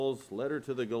Paul's letter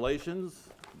to the Galatians,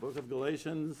 the book of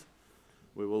Galatians.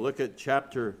 We will look at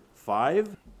chapter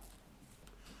 5,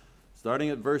 starting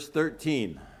at verse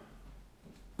 13.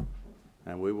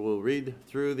 And we will read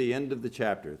through the end of the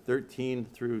chapter, 13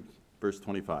 through verse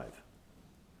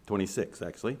 26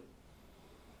 actually.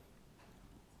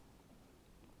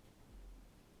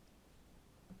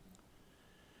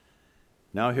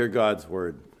 Now hear God's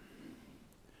word.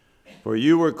 For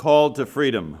you were called to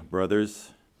freedom,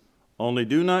 brothers. Only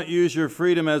do not use your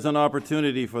freedom as an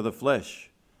opportunity for the flesh,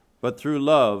 but through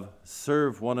love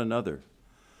serve one another.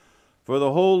 For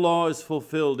the whole law is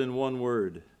fulfilled in one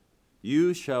word: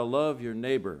 you shall love your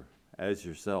neighbor as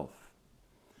yourself.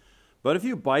 But if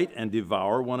you bite and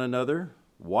devour one another,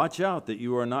 watch out that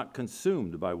you are not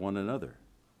consumed by one another.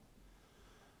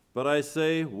 But I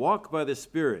say, walk by the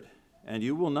Spirit, and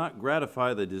you will not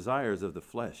gratify the desires of the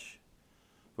flesh.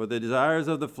 For the desires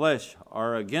of the flesh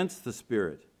are against the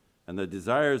Spirit, and the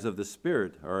desires of the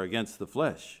Spirit are against the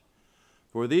flesh.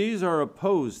 For these are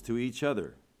opposed to each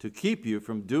other, to keep you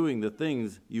from doing the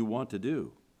things you want to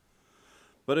do.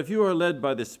 But if you are led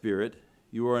by the Spirit,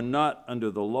 you are not under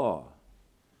the law.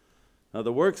 Now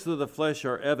the works of the flesh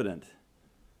are evident: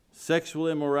 sexual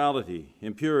immorality,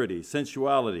 impurity,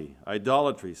 sensuality,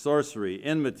 idolatry, sorcery,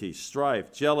 enmity,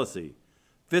 strife, jealousy,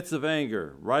 fits of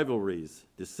anger, rivalries,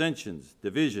 dissensions,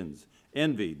 divisions,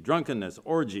 envy, drunkenness,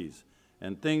 orgies,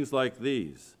 and things like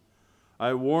these.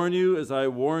 I warn you, as I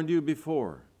warned you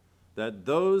before, that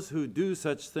those who do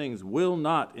such things will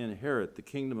not inherit the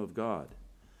kingdom of God.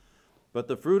 But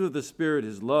the fruit of the Spirit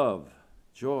is love,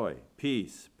 joy,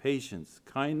 peace, patience,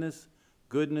 kindness,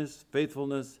 goodness,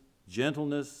 faithfulness,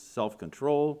 gentleness,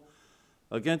 self-control.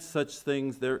 Against such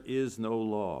things there is no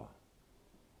law.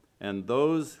 And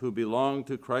those who belong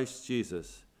to Christ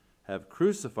Jesus have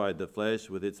crucified the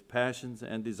flesh with its passions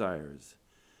and desires.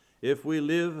 If we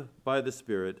live by the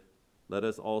Spirit, let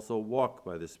us also walk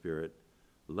by the Spirit.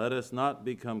 Let us not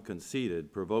become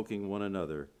conceited, provoking one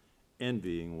another,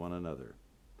 envying one another.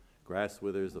 Grass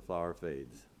withers, the flower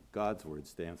fades. God's word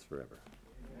stands forever.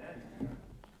 Amen.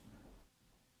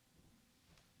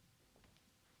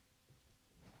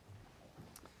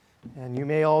 And you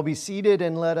may all be seated,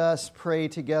 and let us pray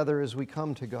together as we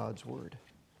come to God's word.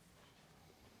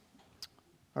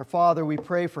 Our Father, we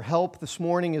pray for help this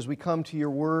morning as we come to your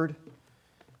word.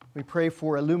 We pray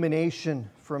for illumination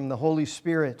from the Holy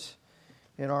Spirit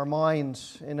in our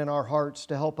minds and in our hearts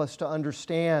to help us to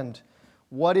understand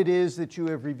what it is that you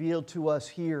have revealed to us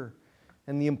here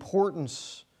and the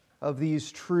importance of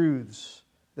these truths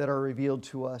that are revealed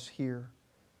to us here.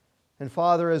 And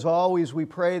Father, as always, we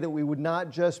pray that we would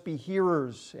not just be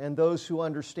hearers and those who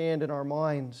understand in our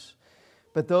minds,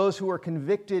 but those who are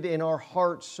convicted in our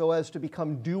hearts so as to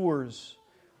become doers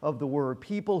of the word,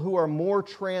 people who are more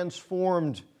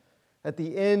transformed at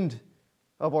the end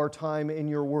of our time in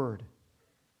your word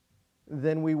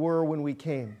than we were when we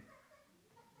came.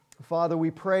 Father, we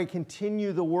pray,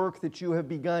 continue the work that you have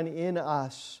begun in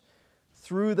us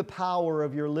through the power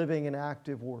of your living and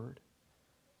active word.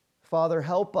 Father,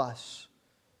 help us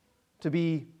to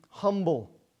be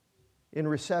humble in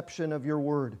reception of your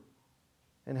word,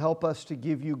 and help us to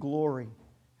give you glory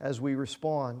as we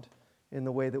respond in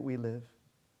the way that we live.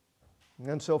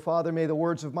 And so, Father, may the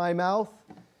words of my mouth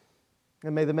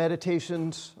and may the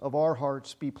meditations of our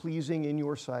hearts be pleasing in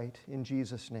your sight, in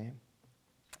Jesus' name.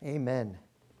 Amen.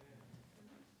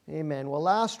 Amen. Well,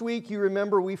 last week, you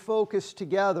remember, we focused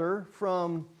together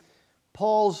from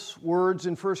Paul's words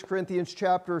in 1 Corinthians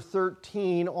chapter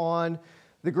 13 on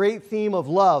the great theme of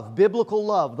love, biblical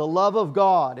love, the love of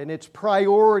God, and its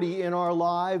priority in our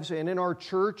lives and in our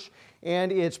church,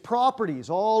 and its properties,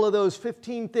 all of those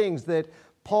 15 things that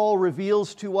Paul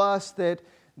reveals to us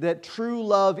that true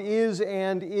love is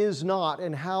and is not,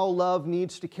 and how love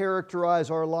needs to characterize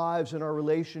our lives and our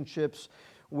relationships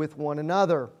with one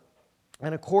another.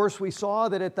 And of course, we saw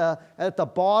that at the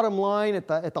bottom line, at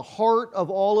the heart of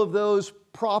all of those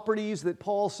properties that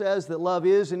Paul says that love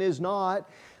is and is not,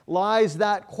 lies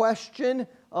that question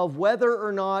of whether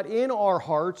or not in our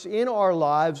hearts, in our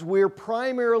lives, we're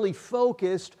primarily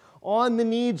focused on the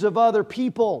needs of other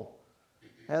people,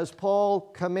 as Paul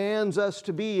commands us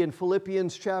to be in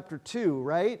Philippians chapter 2,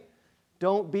 right?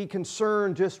 Don't be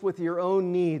concerned just with your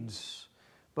own needs,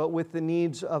 but with the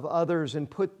needs of others, and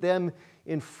put them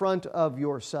in front of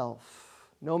yourself,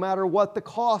 no matter what the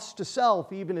cost to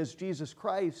self, even as Jesus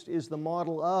Christ is the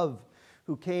model of,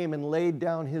 who came and laid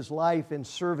down his life in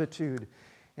servitude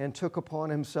and took upon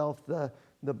himself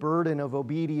the burden of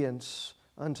obedience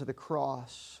unto the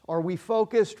cross. Are we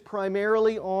focused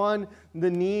primarily on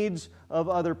the needs of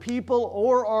other people,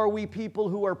 or are we people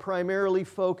who are primarily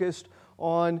focused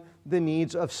on the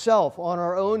needs of self, on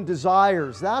our own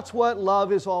desires. That's what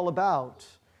love is all about.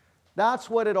 That's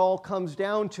what it all comes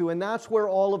down to, and that's where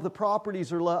all of the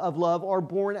properties of love are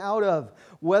born out of,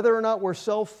 whether or not we're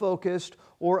self-focused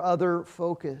or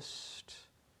other-focused.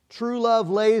 True love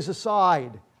lays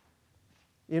aside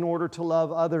in order to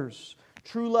love others.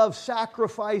 True love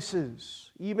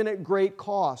sacrifices, even at great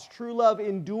cost. True love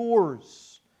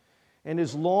endures and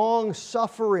is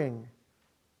long-suffering,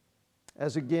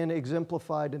 as again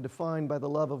exemplified and defined by the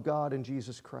love of God in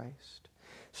Jesus Christ.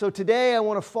 So today I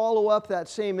want to follow up that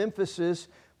same emphasis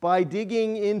by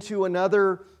digging into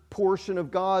another portion of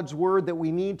God's Word that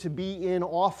we need to be in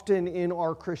often in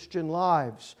our Christian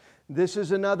lives. This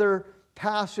is another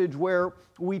passage where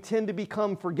we tend to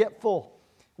become forgetful.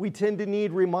 We tend to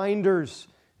need reminders,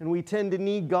 and we tend to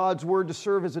need God's Word to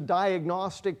serve as a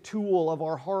diagnostic tool of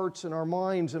our hearts and our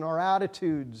minds and our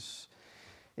attitudes.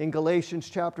 In Galatians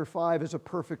chapter 5 is a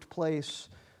perfect place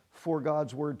for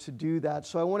God's Word to do that.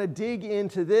 So I want to dig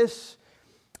into this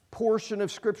portion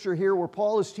of Scripture here where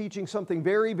Paul is teaching something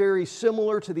very, very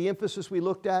similar to the emphasis we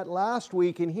looked at last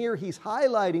week. And here he's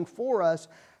highlighting for us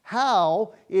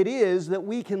how it is that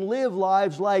we can live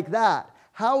lives like that.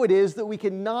 How it is that we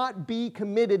can not be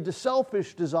committed to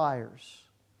selfish desires,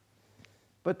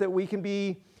 but that we can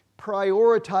be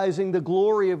prioritizing the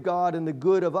glory of God and the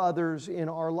good of others in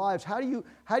our lives. How do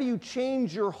you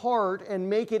change your heart and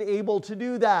make it able to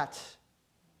do that?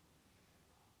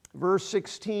 Verse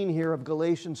 16 here of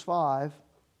Galatians 5,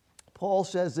 Paul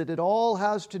says that it all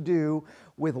has to do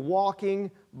with walking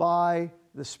by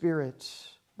the Spirit,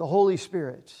 the Holy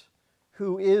Spirit,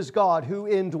 who is God, who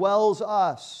indwells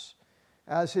us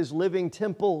as His living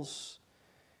temples,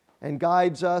 and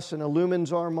guides us and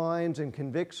illumines our minds and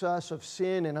convicts us of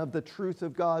sin and of the truth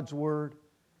of God's Word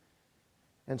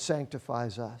and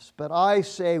sanctifies us. But I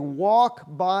say, walk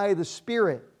by the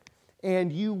Spirit,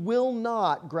 and you will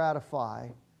not gratify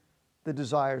the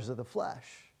desires of the flesh.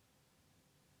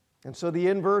 And so the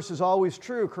inverse is always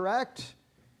true, correct?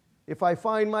 If I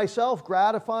find myself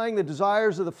gratifying the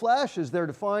desires of the flesh, as they're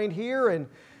defined here in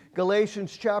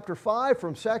Galatians chapter 5,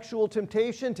 from sexual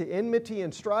temptation to enmity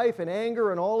and strife and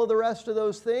anger and all of the rest of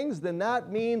those things, then that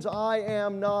means I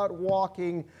am not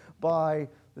walking by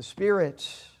the Spirit.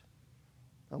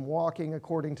 I'm walking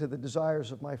according to the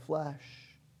desires of my flesh.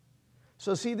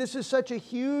 So see, this is such a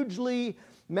hugely,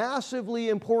 massively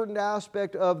important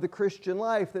aspect of the Christian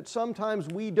life that sometimes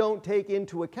we don't take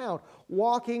into account.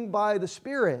 Walking by the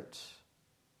Spirit.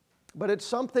 But it's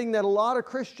something that a lot of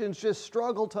Christians just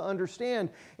struggle to understand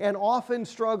and often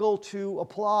struggle to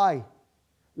apply.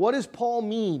 What does Paul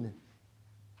mean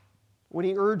when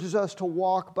he urges us to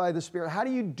walk by the Spirit? How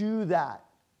do you do that?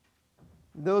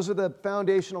 Those are the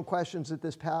foundational questions that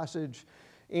this passage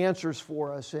answers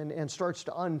for us and starts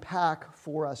to unpack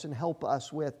for us and help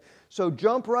us with. So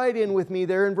jump right in with me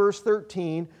there in verse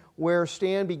 13, where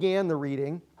Stan began the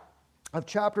reading of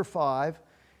chapter 5.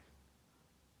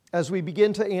 As we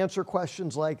begin to answer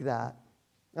questions like that.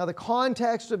 Now, the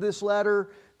context of this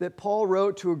letter that Paul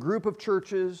wrote to a group of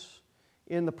churches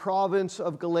in the province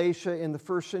of Galatia in the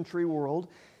first century world,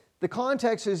 the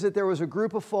context is that there was a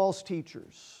group of false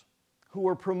teachers who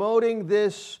were promoting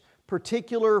this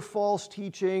particular false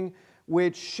teaching,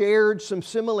 which shared some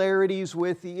similarities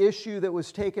with the issue that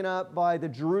was taken up by the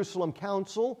Jerusalem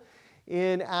Council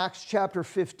in Acts chapter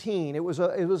 15. It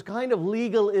was kind of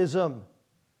legalism,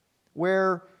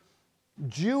 where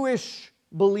Jewish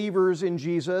believers in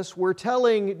Jesus were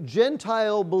telling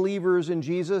Gentile believers in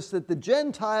Jesus that the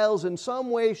Gentiles in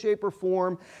some way, shape, or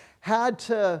form had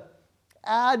to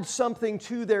add something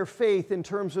to their faith in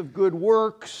terms of good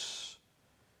works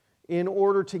in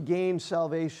order to gain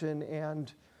salvation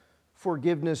and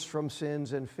forgiveness from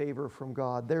sins and favor from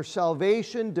God. Their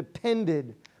salvation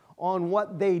depended on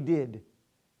what they did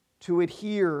to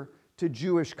adhere to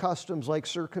Jewish customs like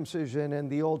circumcision and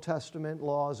the Old Testament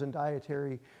laws and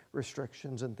dietary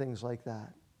restrictions and things like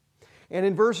that. And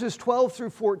in verses 12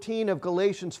 through 14 of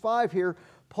Galatians 5 here,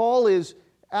 Paul is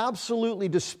absolutely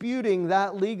disputing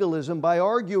that legalism by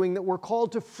arguing that we're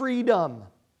called to freedom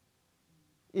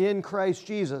in Christ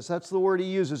Jesus. That's the word he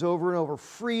uses over and over,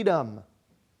 freedom,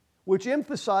 which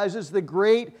emphasizes the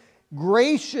great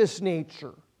gracious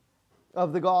nature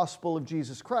of the gospel of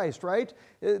Jesus Christ, right?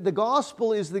 The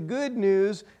gospel is the good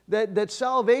news that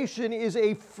salvation is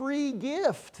a free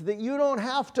gift that you don't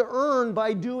have to earn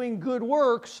by doing good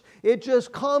works. It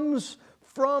just comes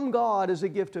from God as a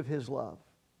gift of His love.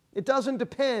 It doesn't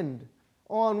depend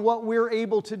on what we're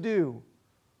able to do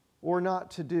or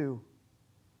not to do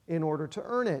in order to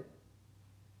earn it.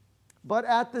 But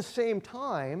at the same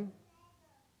time,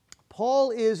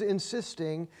 Paul is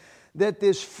insisting that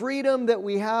this freedom that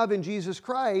we have in Jesus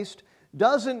Christ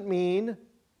doesn't mean,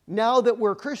 now that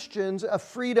we're Christians, a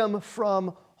freedom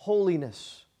from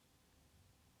holiness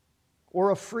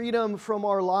or a freedom from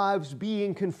our lives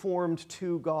being conformed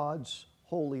to God's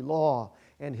holy law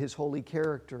and His holy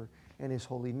character and His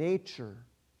holy nature.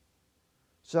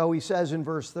 So he says in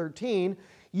verse 13,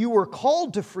 you were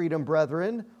called to freedom,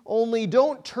 brethren, only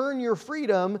don't turn your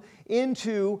freedom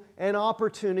into an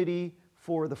opportunity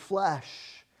for the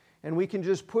flesh. And we can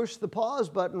just push the pause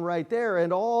button right there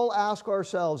and all ask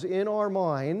ourselves in our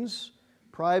minds,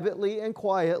 privately and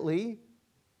quietly,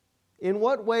 in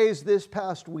what ways this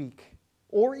past week,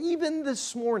 or even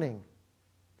this morning,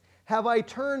 have I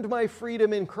turned my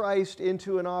freedom in Christ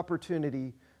into an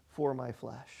opportunity for my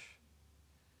flesh?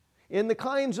 In the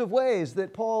kinds of ways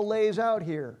that Paul lays out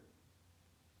here,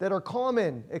 that are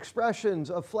common expressions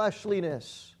of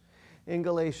fleshliness in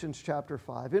Galatians chapter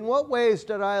 5. In what ways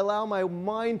did I allow my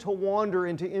mind to wander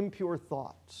into impure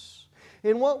thoughts?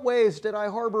 In what ways did I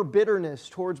harbor bitterness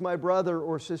towards my brother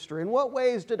or sister? In what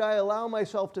ways did I allow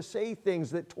myself to say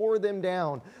things that tore them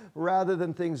down rather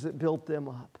than things that built them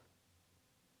up?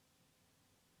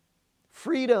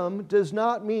 Freedom does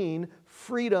not mean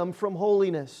freedom from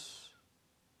holiness.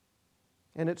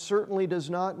 And it certainly does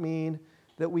not mean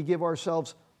that we give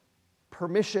ourselves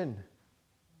permission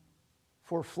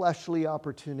for fleshly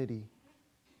opportunity.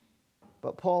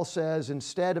 But Paul says,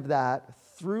 instead of that,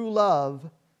 through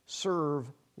love, serve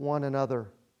one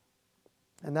another.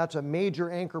 And that's a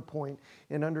major anchor point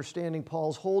in understanding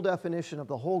Paul's whole definition of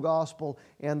the whole gospel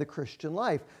and the Christian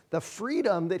life. The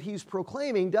freedom that he's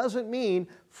proclaiming doesn't mean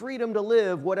freedom to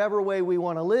live whatever way we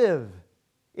want to live.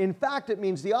 In fact, it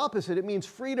means the opposite. It means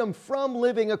freedom from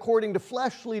living according to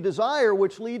fleshly desire,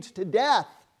 which leads to death,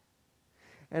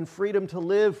 and freedom to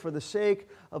live for the sake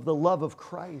of the love of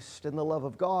Christ and the love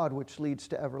of God, which leads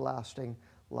to everlasting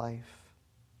life.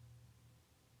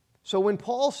 So when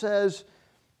Paul says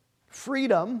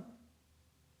freedom,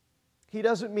 he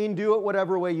doesn't mean do it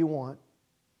whatever way you want.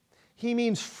 He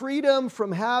means freedom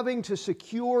from having to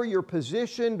secure your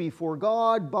position before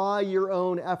God by your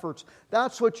own efforts.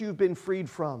 That's what you've been freed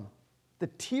from. The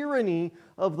tyranny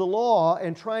of the law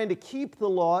and trying to keep the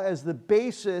law as the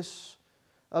basis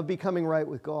of becoming right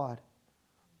with God.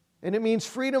 And it means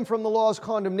freedom from the law's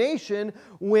condemnation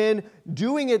when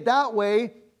doing it that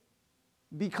way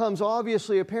becomes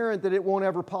obviously apparent that it won't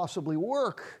ever possibly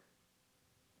work.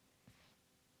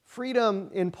 Freedom,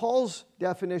 in Paul's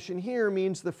definition here,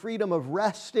 means the freedom of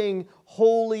resting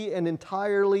wholly and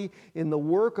entirely in the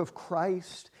work of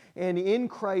Christ and in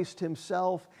Christ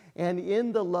Himself and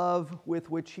in the love with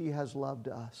which He has loved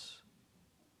us.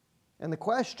 And the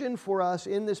question for us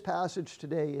in this passage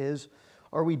today is,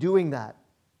 are we doing that?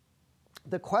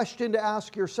 The question to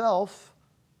ask yourself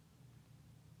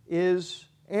is,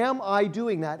 am I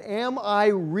doing that? Am I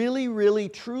really, really,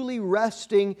 truly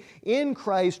resting in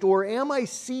Christ, or am I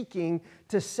seeking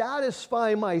to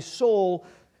satisfy my soul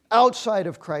outside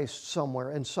of Christ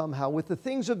somewhere and somehow with the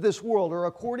things of this world or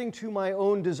according to my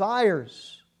own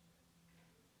desires?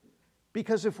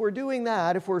 Because if we're doing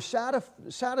that, if we're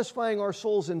satisfying our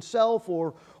souls in self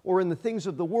or in the things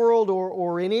of the world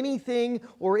or in anything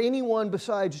or anyone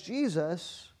besides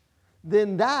Jesus,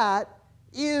 then that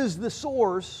is the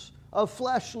source of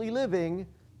fleshly living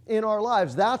in our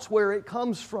lives. That's where it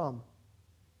comes from.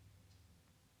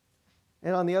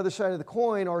 And on the other side of the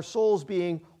coin, our souls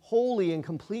being wholly and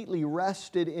completely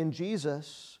rested in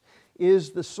Jesus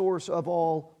is the source of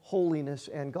all holiness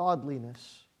and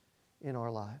godliness in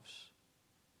our lives.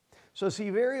 So see,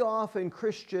 very often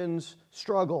Christians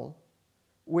struggle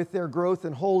with their growth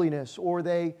in holiness, or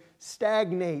they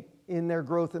stagnate in their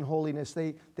growth in holiness.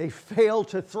 They fail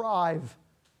to thrive,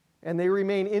 and they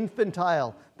remain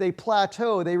infantile. They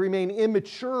plateau. They remain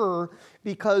immature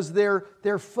because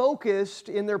they're focused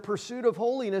in their pursuit of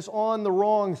holiness on the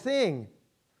wrong thing.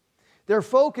 They're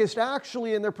focused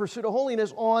actually in their pursuit of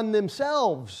holiness on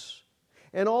themselves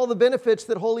and all the benefits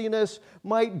that holiness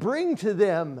might bring to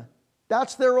them.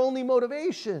 That's their only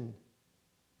motivation.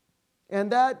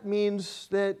 And that means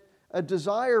that a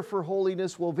desire for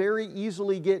holiness will very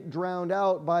easily get drowned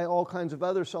out by all kinds of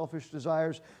other selfish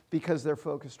desires because they're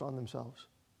focused on themselves.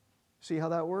 See how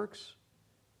that works?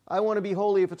 I want to be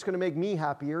holy if it's going to make me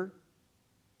happier.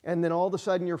 And then all of a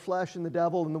sudden your flesh and the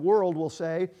devil and the world will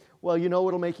say, well, you know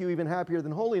what'll make you even happier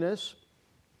than holiness?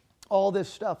 All this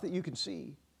stuff that you can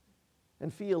see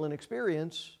and feel and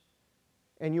experience,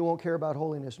 and you won't care about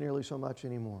holiness nearly so much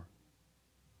anymore.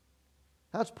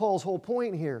 That's Paul's whole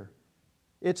point here.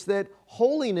 It's that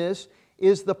holiness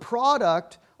is the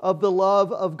product of the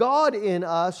love of God in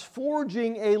us,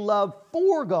 forging a love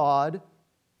for God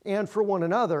and for one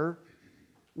another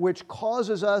which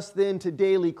causes us then to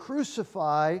daily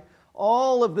crucify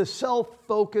all of the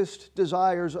self-focused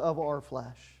desires of our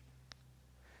flesh.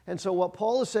 And so what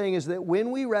Paul is saying is that when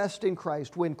we rest in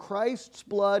Christ, when Christ's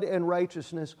blood and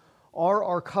righteousness are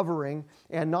our covering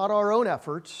and not our own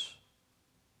efforts,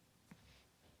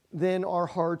 then our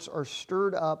hearts are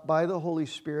stirred up by the Holy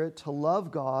Spirit to love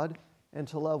God and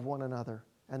to love one another.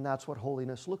 And that's what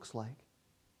holiness looks like.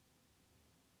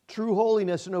 True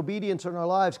holiness and obedience in our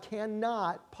lives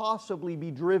cannot possibly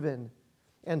be driven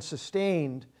and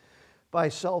sustained by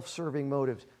self-serving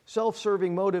motives.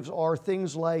 Self-serving motives are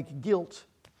things like guilt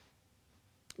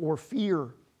or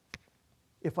fear.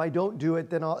 If I don't do it,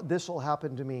 then this will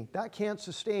happen to me. That can't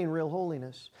sustain real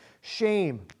holiness.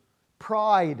 Shame,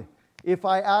 pride. If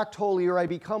I act holy or I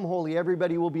become holy,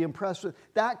 everybody will be impressed with.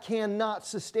 That cannot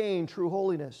sustain true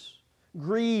holiness.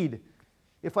 Greed.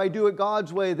 If I do it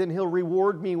God's way, then He'll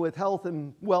reward me with health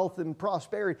and wealth and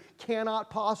prosperity. Cannot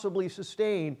possibly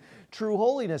sustain true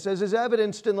holiness, as is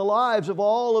evidenced in the lives of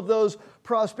all of those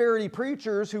prosperity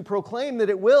preachers who proclaim that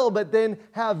it will, but then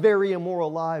have very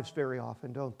immoral lives very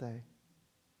often, don't they?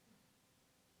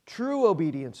 True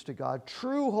obedience to God,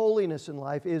 true holiness in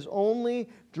life is only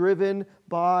driven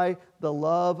by the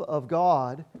love of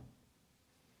God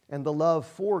and the love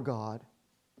for God,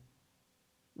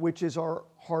 which is our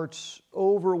heart's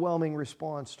overwhelming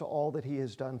response to all that He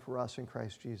has done for us in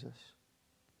Christ Jesus.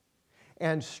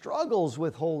 And struggles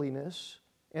with holiness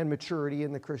and maturity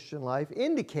in the Christian life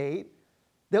indicate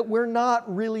that we're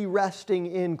not really resting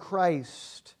in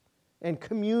Christ and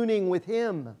communing with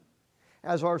Him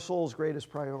as our soul's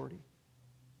greatest priority.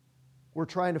 We're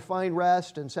trying to find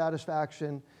rest and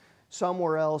satisfaction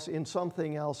somewhere else, in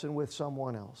something else, and with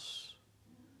someone else.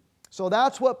 So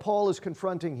that's what Paul is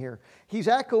confronting here. He's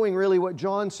echoing really what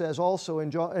John says also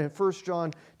in 1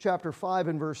 John chapter 5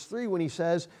 and verse 3 when he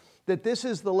says that this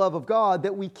is the love of God,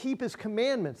 that we keep His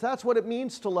commandments. That's what it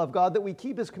means to love God, that we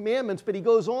keep His commandments. But he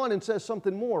goes on and says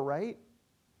something more, right?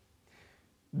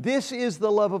 This is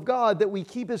the love of God, that we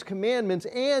keep His commandments,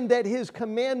 and that His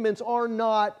commandments are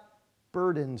not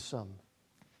burdensome.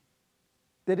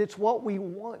 That it's what we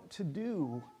want to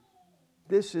do.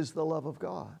 This is the love of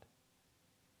God.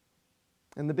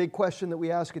 And the big question that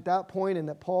we ask at that point, and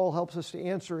that Paul helps us to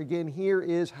answer again here,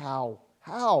 is how?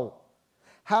 How?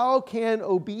 How can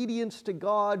obedience to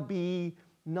God be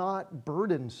not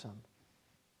burdensome?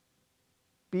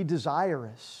 Be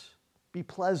desirous? Be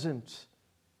pleasant?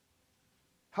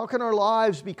 How can our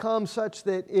lives become such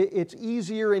that it's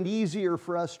easier and easier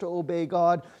for us to obey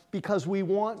God because we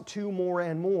want to more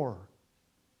and more?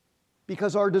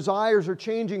 Because our desires are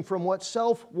changing from what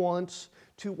self wants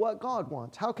to what God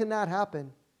wants. How can that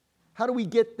happen? How do we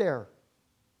get there?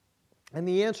 And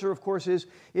the answer, of course, is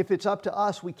if it's up to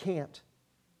us, we can't.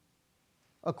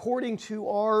 According to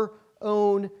our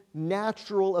own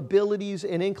natural abilities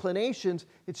and inclinations,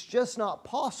 it's just not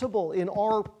possible in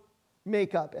our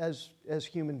makeup as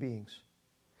human beings.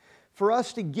 For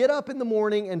us to get up in the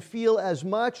morning and feel as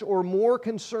much or more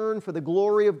concern for the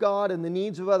glory of God and the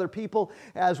needs of other people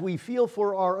as we feel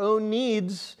for our own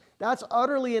needs, that's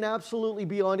utterly and absolutely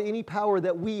beyond any power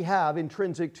that we have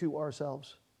intrinsic to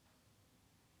ourselves.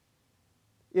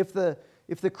 If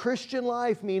the Christian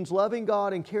life means loving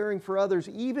God and caring for others,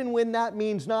 even when that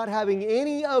means not having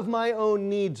any of my own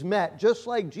needs met, just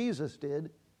like Jesus did,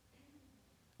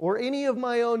 or any of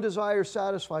my own desires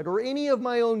satisfied, or any of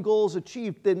my own goals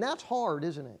achieved, then that's hard,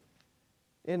 isn't it?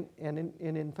 And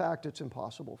in fact, it's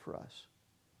impossible for us.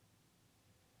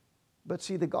 But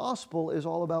see, the gospel is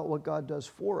all about what God does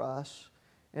for us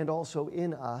and also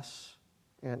in us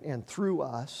and through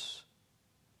us.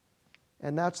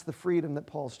 And that's the freedom that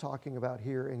Paul's talking about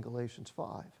here in Galatians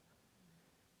 5.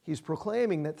 He's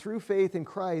proclaiming that through faith in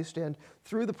Christ and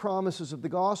through the promises of the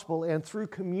gospel and through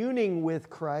communing with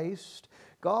Christ,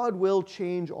 God will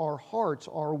change our hearts,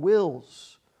 our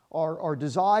wills, our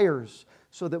desires,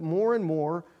 so that more and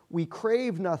more we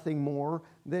crave nothing more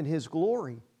than His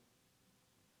glory.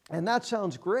 And that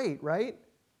sounds great, right?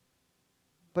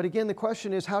 But again, the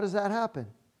question is, how does that happen?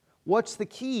 What's the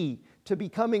key to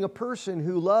becoming a person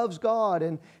who loves God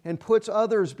and puts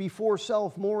others before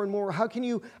self more and more? How can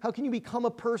you become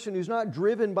a person who's not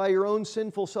driven by your own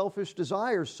sinful, selfish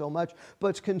desires so much,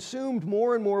 but's consumed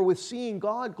more and more with seeing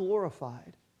God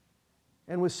glorified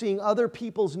and with seeing other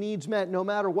people's needs met, no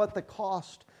matter what the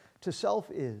cost to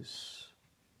self is?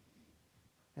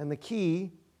 And the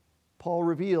key, Paul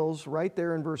reveals right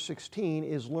there in verse 16,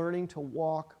 is learning to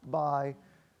walk by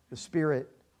the Spirit.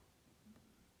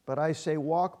 But I say,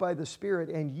 walk by the Spirit,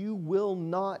 and you will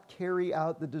not carry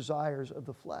out the desires of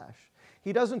the flesh.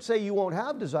 He doesn't say you won't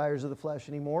have desires of the flesh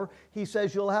anymore. He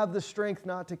says you'll have the strength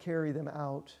not to carry them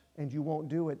out, and you won't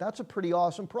do it. That's a pretty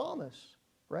awesome promise,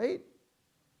 right?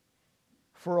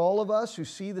 For all of us who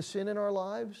see the sin in our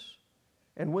lives,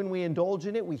 and when we indulge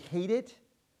in it, we hate it.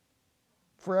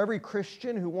 For every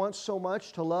Christian who wants so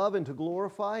much to love and to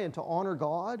glorify and to honor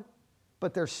God,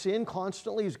 but their sin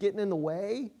constantly is getting in the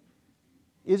way.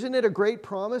 Isn't it a great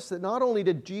promise that not only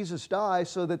did Jesus die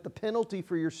so that the penalty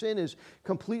for your sin is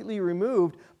completely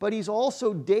removed, but He's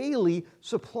also daily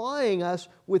supplying us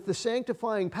with the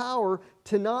sanctifying power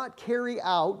to not carry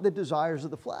out the desires of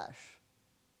the flesh.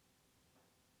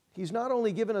 He's not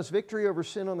only given us victory over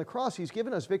sin on the cross, He's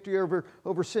given us victory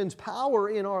over sin's power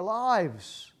in our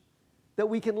lives that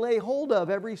we can lay hold of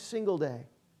every single day.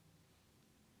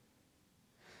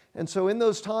 And so in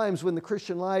those times when the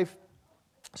Christian life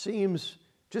seems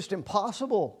just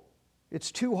impossible, it's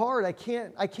too hard, I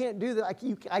can't do that,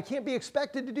 I can't be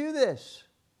expected to do this.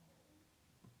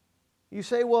 You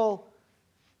say, well,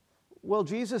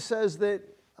 Jesus says that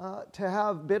to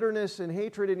have bitterness and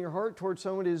hatred in your heart towards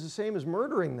someone is the same as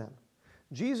murdering them.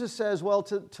 Jesus says, well,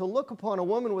 to look upon a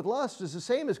woman with lust is the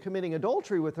same as committing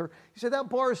adultery with her. You say, that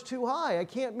bar is too high. I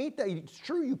can't meet that. It's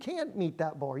true, you can't meet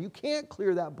that bar. You can't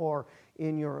clear that bar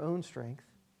in your own strength.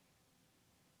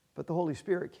 But the Holy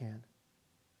Spirit can.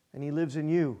 And He lives in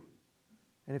you.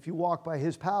 And if you walk by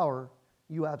His power,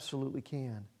 you absolutely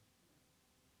can.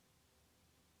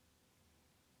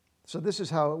 So this is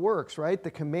how it works, right?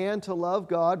 The command to love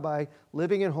God by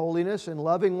living in holiness and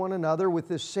loving one another with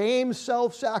the same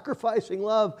self-sacrificing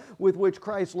love with which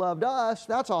Christ loved us,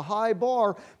 that's a high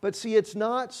bar. But see, it's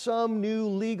not some new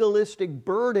legalistic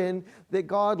burden that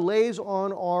God lays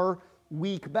on our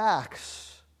weak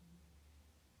backs.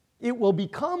 It will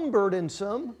become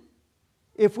burdensome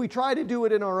if we try to do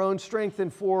it in our own strength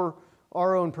and for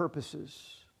our own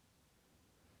purposes.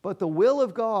 But the will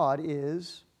of God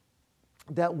is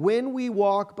that when we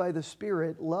walk by the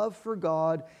Spirit, love for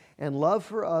God and love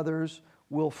for others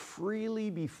will freely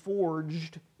be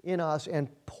forged in us and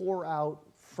pour out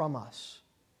from us.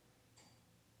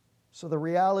 So the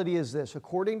reality is this: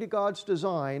 according to God's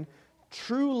design,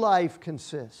 true life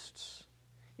consists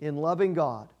in loving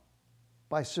God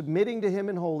by submitting to Him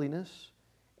in holiness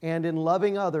and in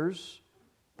loving others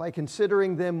by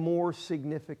considering them more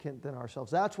significant than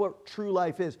ourselves. That's what true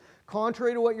life is,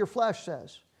 contrary to what your flesh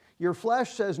says. Your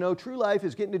flesh says, no, true life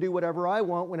is getting to do whatever I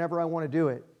want whenever I want to do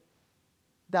it.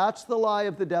 That's the lie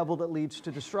of the devil that leads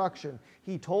to destruction.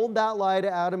 He told that lie to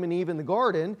Adam and Eve in the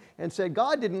garden and said,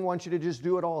 God didn't want you to just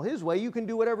do it all His way. You can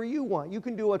do whatever you want. You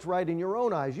can do what's right in your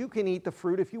own eyes. You can eat the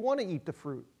fruit if you want to eat the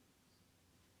fruit.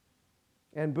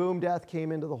 And boom, death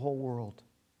came into the whole world.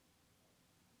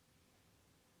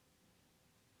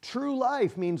 True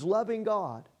life means loving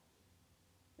God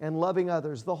and loving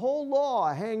others. The whole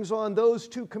law hangs on those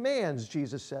two commands,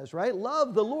 Jesus says, right?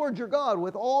 Love the Lord your God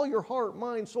with all your heart,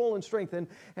 mind, soul, and strength,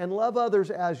 and love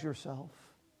others as yourself.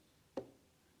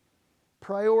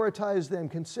 Prioritize them.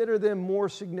 Consider them more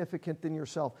significant than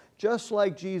yourself, just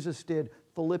like Jesus did,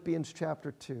 Philippians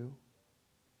chapter 2.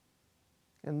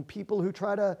 And people who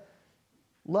try to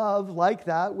love like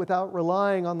that without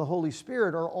relying on the Holy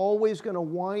Spirit are always going to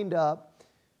wind up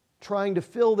trying to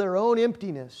fill their own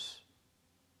emptiness,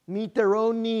 meet their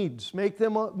own needs, make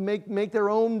their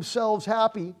own selves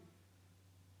happy,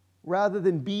 rather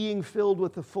than being filled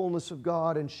with the fullness of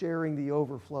God and sharing the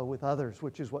overflow with others,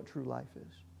 which is what true life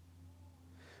is.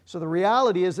 So the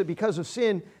reality is that because of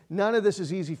sin, none of this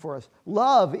is easy for us.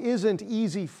 Love isn't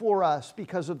easy for us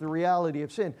because of the reality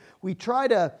of sin. We try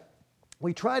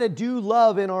to do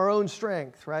love in our own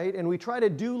strength, right? And we try to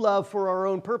do love for our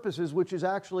own purposes, which is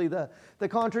actually the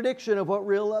contradiction of what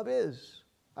real love is.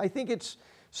 I think it's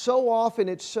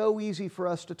so easy for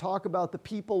us to talk about the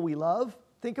people we love.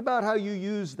 Think about how you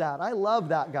use that. I love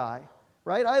that guy,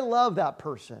 right? I love that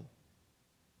person.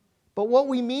 But what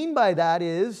we mean by that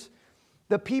is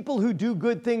the people who do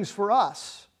good things for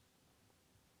us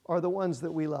are the ones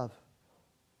that we love.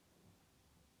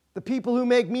 The people who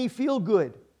make me feel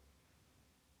good,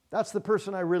 that's the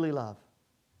person I really love.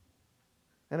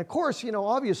 And of course,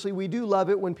 obviously we do love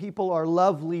it when people are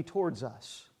lovely towards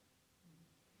us.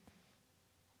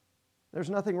 There's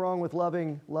nothing wrong with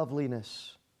loving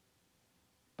loveliness.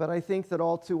 But I think that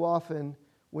all too often,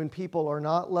 when people are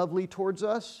not lovely towards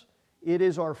us, it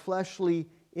is our fleshly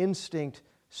instinct,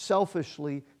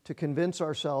 selfishly, to convince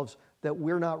ourselves that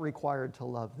we're not required to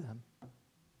love them.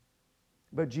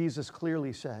 But Jesus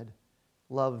clearly said,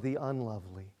 love the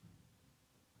unlovely.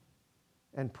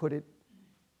 And put it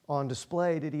on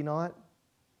display, did He not?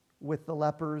 With the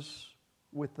lepers,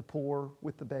 with the poor,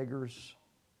 with the beggars,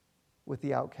 with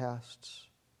the outcasts.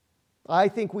 I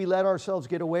think we let ourselves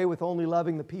get away with only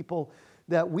loving the people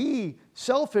that we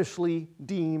selfishly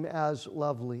deem as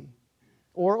lovely,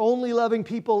 or only loving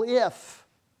people if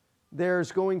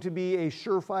there's going to be a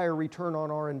surefire return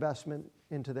on our investment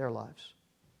into their lives.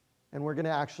 And we're going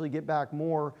to actually get back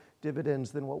more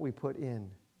dividends than what we put in.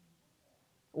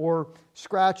 Or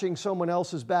scratching someone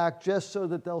else's back just so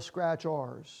that they'll scratch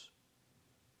ours.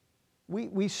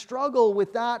 We struggle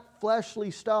with that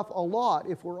fleshly stuff a lot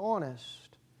if we're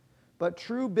honest. But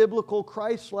true biblical,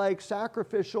 Christ-like,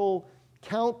 sacrificial,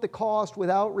 count the cost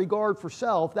without regard for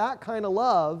self, that kind of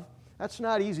love, that's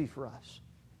not easy for us.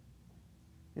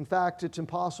 In fact, it's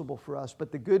impossible for us.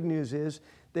 But the good news is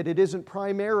that it isn't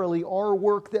primarily our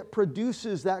work that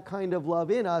produces that kind of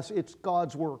love in us, it's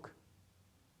God's work.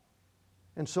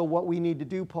 And so what we need to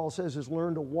do, Paul says, is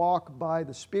learn to walk by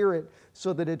the Spirit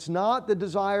so that it's not the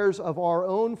desires of our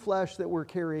own flesh that we're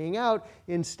carrying out.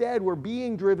 Instead, we're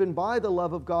being driven by the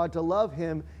love of God to love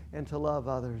Him and to love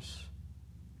others.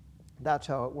 That's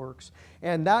how it works.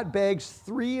 And that begs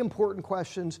three important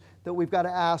questions that we've got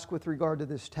to ask with regard to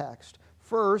this text.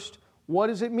 First, what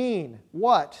does it mean?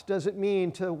 What does it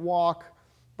mean to walk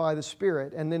by the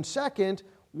Spirit? And then second,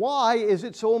 why is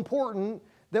it so important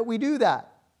that we do that?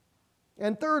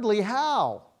 And thirdly,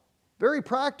 how? Very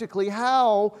practically,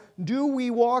 how do we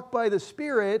walk by the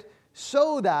Spirit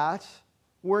so that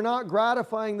we're not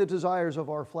gratifying the desires of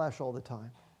our flesh all the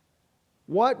time?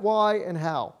 What, why, and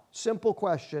how? Simple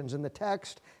questions, and the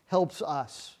text helps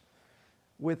us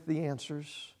with the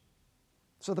answers.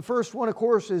 So the first one, of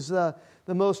course, is the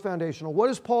most foundational. What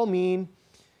does Paul mean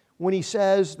when he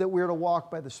says that we're to walk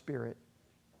by the Spirit?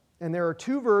 And there are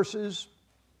two verses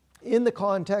in the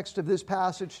context of this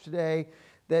passage today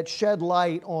that shed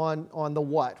light on the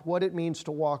what it means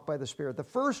to walk by the Spirit. The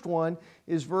first one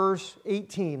is verse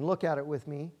 18. Look at it with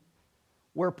me,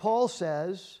 where Paul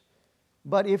says,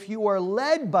 "But if you are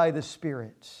led by the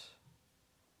Spirit,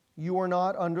 you are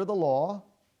not under the law."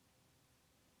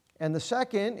 And the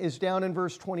second is down in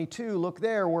verse 22. Look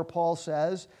there where Paul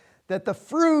says that the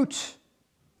fruit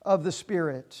of the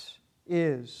Spirit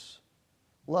is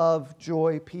love,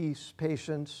 joy, peace,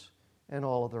 patience, and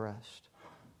all of the rest.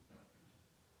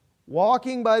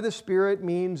 Walking by the Spirit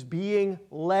means being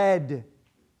led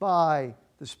by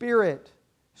the Spirit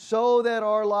so that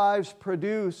our lives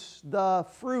produce the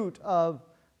fruit of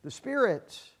the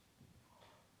Spirit.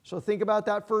 So think about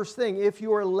that first thing. If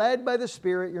you are led by the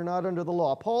Spirit, you're not under the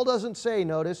law. Paul doesn't say,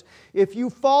 notice, if you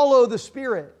follow the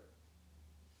Spirit,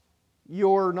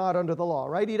 you're not under the law,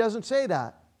 right? He doesn't say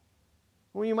that.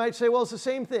 Well, you might say, well, it's the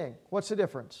same thing. What's the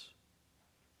difference?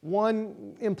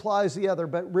 One implies the other,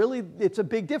 but really it's a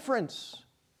big difference.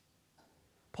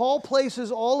 Paul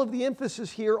places all of the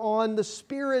emphasis here on the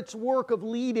Spirit's work of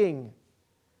leading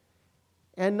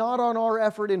and not on our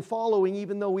effort in following,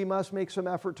 even though we must make some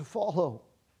effort to follow.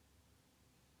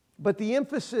 But the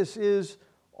emphasis is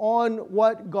on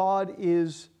what God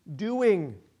is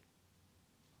doing,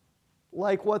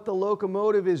 like what the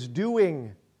locomotive is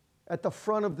doing at the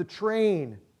front of the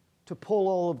train to pull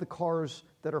all of the cars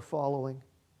that are following.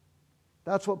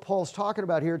 That's what Paul's talking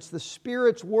about here. It's the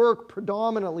Spirit's work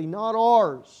predominantly, not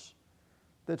ours,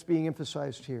 that's being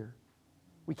emphasized here.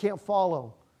 We can't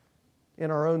follow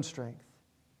in our own strength.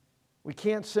 We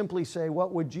can't simply say,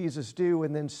 what would Jesus do,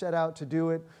 and then set out to do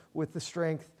it with the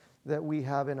strength that we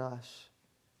have in us.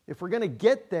 If we're going to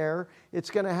get there,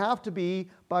 it's going to have to be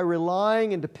by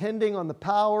relying and depending on the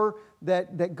power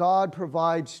that God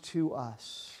provides to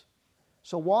us.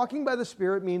 So walking by the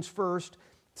Spirit means first,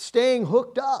 staying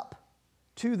hooked up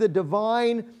to the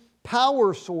divine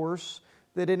power source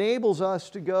that enables us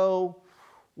to go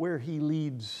where He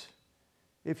leads.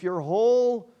 If your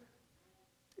whole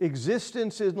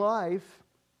existence in life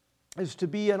is to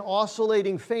be an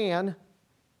oscillating fan,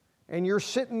 and you're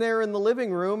sitting there in the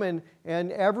living room and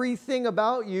everything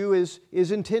about you is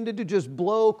intended to just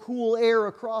blow cool air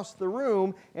across the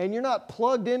room, and you're not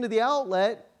plugged into the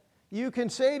outlet, you can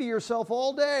say to yourself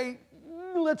all day,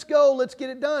 let's go, let's get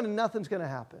it done, and nothing's going to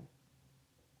happen.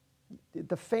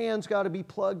 The fan's got to be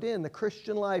plugged in. The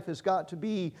Christian life has got to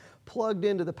be plugged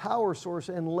into the power source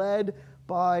and led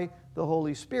by the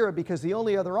Holy Spirit, because the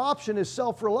only other option is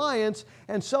self-reliance,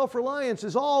 and self-reliance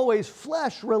is always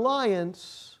flesh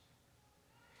reliance.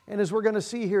 And as we're going to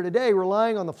see here today,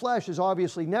 relying on the flesh is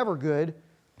obviously never good,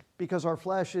 because our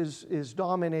flesh is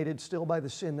dominated still by the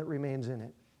sin that remains in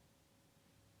it.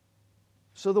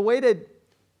 So the way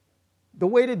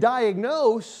to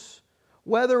diagnose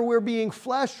whether we're being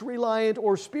flesh-reliant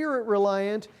or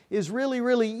spirit-reliant is really,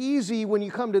 really easy when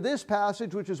you come to this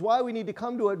passage, which is why we need to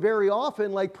come to it very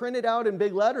often, like print it out in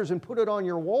big letters and put it on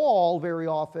your wall very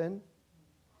often.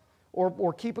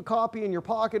 or keep a copy in your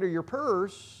pocket or your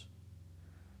purse.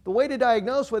 The way to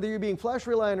diagnose whether you're being flesh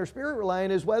reliant or spirit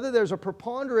reliant is whether there's a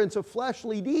preponderance of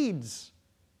fleshly deeds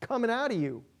coming out of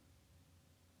you,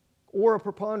 or a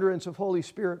preponderance of Holy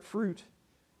Spirit fruit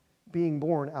being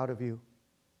born out of you.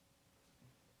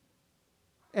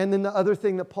 And then the other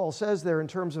thing that Paul says there in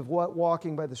terms of what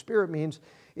walking by the Spirit means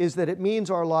is that it means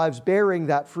our lives bearing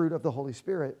that fruit of the Holy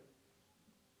Spirit.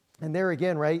 And there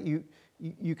again, right,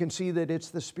 you can see that it's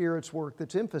the Spirit's work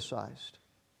that's emphasized.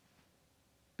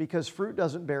 Because fruit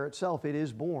doesn't bear itself, it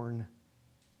is born.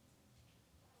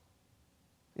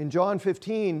 In John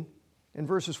 15, in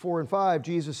verses 4 and 5,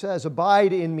 Jesus says,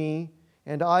 "Abide in me,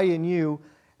 and I in you,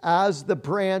 as the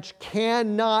branch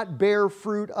cannot bear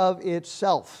fruit of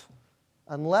itself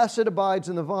unless it abides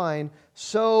in the vine,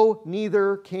 so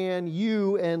neither can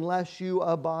you unless you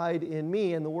abide in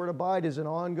me." And the word abide is an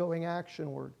ongoing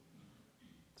action word.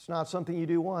 It's not something you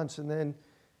do once and then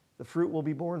the fruit will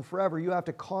be born forever. You have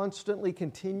to constantly,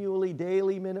 continually,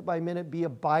 daily, minute by minute be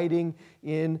abiding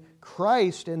in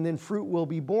Christ, and then fruit will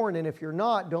be born. And if you're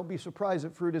not, don't be surprised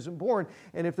that fruit isn't born.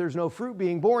 And if there's no fruit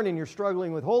being born and you're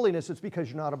struggling with holiness, it's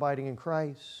because you're not abiding in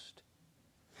Christ.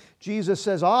 Jesus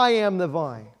says, "I am the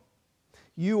vine.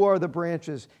 You are the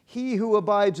branches. He who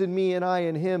abides in me and I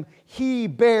in him, he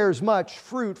bears much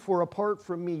fruit, for apart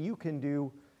from me you can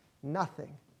do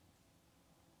nothing."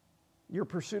 Your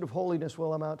pursuit of holiness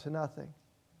will amount to nothing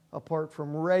apart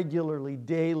from regularly,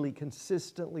 daily,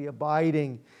 consistently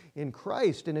abiding in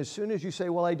Christ. And as soon as you say,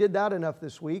 "Well, I did that enough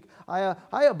this week. I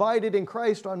abided in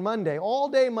Christ on Monday, all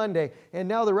day Monday, and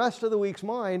now the rest of the week's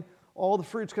mine," all the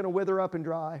fruit's going to wither up and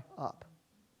dry up,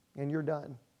 and you're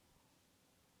done.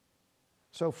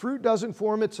 So fruit doesn't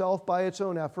form itself by its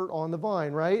own effort on the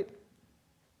vine, right?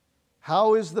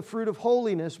 How is the fruit of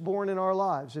holiness born in our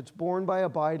lives? It's born by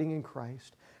abiding in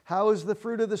Christ. How is the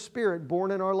fruit of the Spirit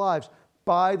born in our lives?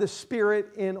 By the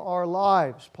Spirit in our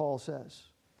lives, Paul says.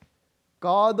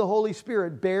 God, the Holy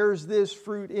Spirit, bears this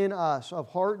fruit in us of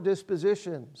heart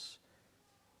dispositions,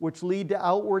 which lead to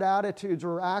outward attitudes,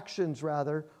 or actions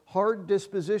rather, heart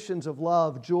dispositions of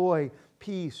love, joy,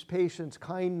 peace, patience,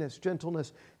 kindness,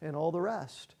 gentleness, and all the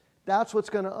rest. That's what's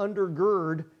going to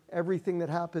undergird everything that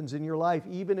happens in your life,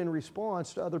 even in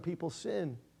response to other people's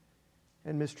sin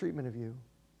and mistreatment of you.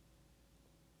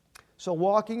 So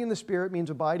walking in the Spirit means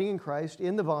abiding in Christ,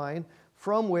 in the vine,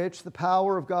 from which the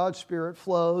power of God's Spirit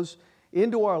flows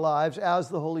into our lives as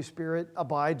the Holy Spirit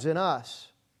abides in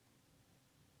us.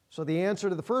 So the answer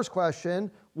to the first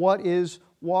question, what is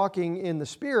walking in the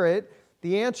Spirit?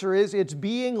 The answer is it's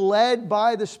being led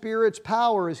by the Spirit's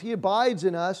power as He abides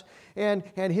in us, and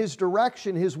His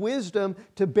direction, His wisdom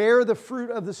to bear the fruit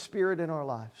of the Spirit in our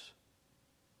lives.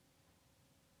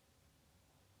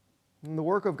 And the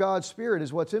work of God's Spirit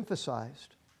is what's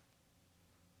emphasized.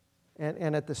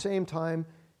 And at the same time,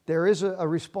 there is a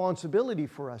responsibility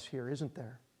for us here, isn't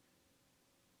there?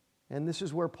 And this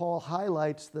is where Paul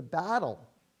highlights the battle,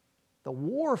 the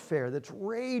warfare that's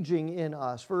raging in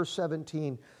us. Verse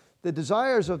 17, "The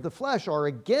desires of the flesh are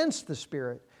against the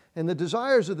Spirit, and the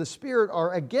desires of the Spirit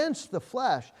are against the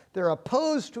flesh." They're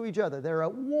opposed to each other. They're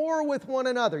at war with one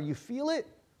another. You feel it?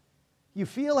 You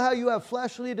feel how you have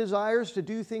fleshly desires to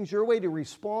do things your way, to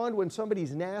respond when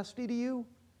somebody's nasty to you,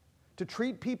 to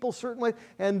treat people a certain way.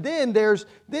 And then there's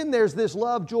this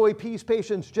love, joy, peace,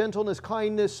 patience, gentleness,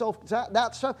 kindness,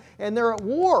 that stuff. And they're at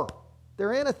war.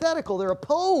 They're antithetical. They're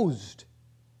opposed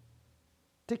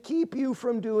to keep you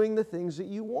from doing the things that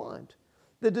you want.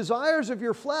 The desires of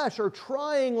your flesh are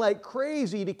trying like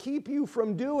crazy to keep you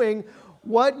from doing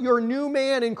what your new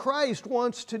man in Christ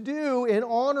wants to do in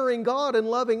honoring God and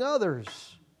loving others.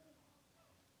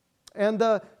 And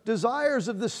the desires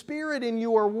of the Spirit in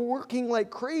you are working like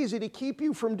crazy to keep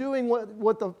you from doing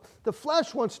what the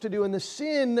flesh wants to do and the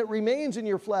sin that remains in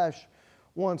your flesh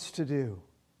wants to do.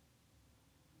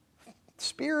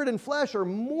 Spirit and flesh are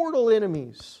mortal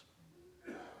enemies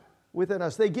within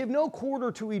us. They give no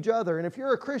quarter to each other. And if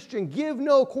you're a Christian, give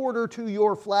no quarter to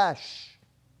your flesh.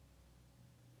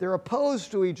 They're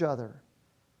opposed to each other.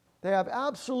 They have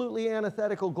absolutely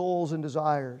antithetical goals and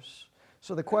desires.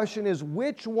 So the question is,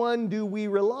 which one do we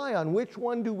rely on? Which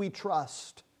one do we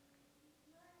trust?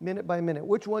 Minute by minute.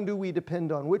 Which one do we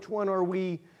depend on? Which one are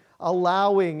we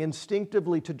allowing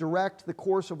instinctively to direct the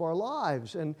course of our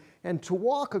lives and to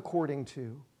walk according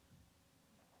to?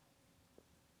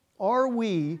 Are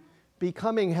we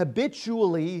becoming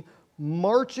habitually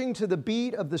marching to the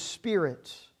beat of the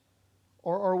Spirit?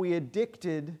 Or are we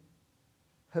addicted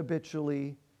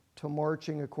habitually to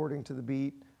marching according to the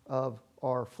beat of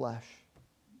our flesh?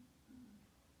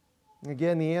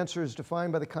 Again, the answer is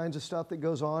defined by the kinds of stuff that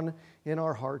goes on in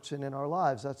our hearts and in our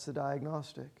lives. That's the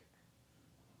diagnostic.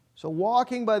 So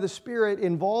walking by the Spirit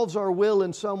involves our will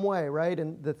in some way, right?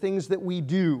 And the things that we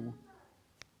do.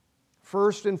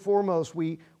 First and foremost,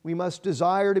 we must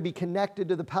desire to be connected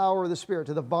to the power of the Spirit,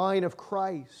 to the vine of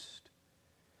Christ.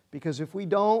 Because if we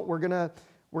don't, we're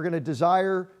going to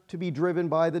desire to be driven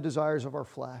by the desires of our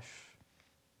flesh.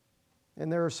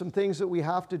 And there are some things that we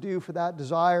have to do for that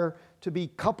desire to be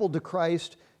coupled to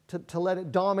Christ, to let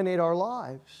it dominate our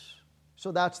lives.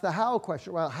 So that's the how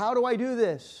question. Well, how do I do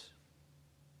this?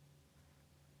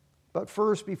 But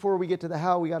first, before we get to the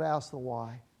how, we got to ask the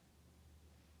why.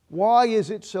 Why is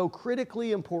it so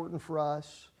critically important for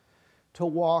us to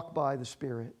walk by the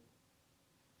Spirit?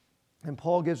 And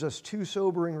Paul gives us two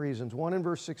sobering reasons, one in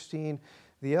verse 16,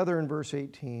 the other in verse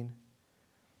 18.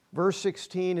 Verse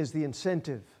 16 is the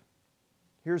incentive.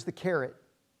 Here's the carrot.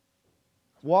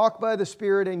 Walk by the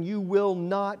Spirit and you will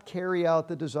not carry out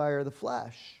the desire of the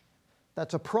flesh.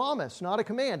 That's a promise, not a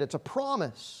command. It's a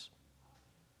promise.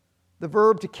 The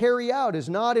verb to carry out is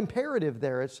not imperative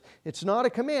there. It's not a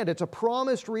command. It's a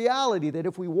promised reality that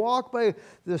if we walk by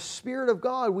the Spirit of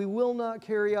God, we will not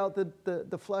carry out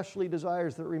the fleshly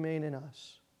desires that remain in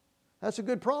us. That's a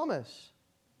good promise.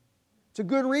 It's a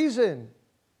good reason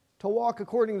to walk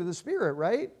according to the Spirit,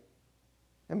 right?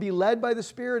 And be led by the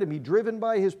Spirit and be driven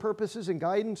by His purposes and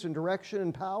guidance and direction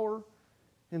and power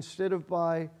instead of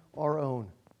by our own.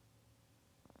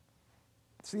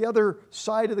 It's the other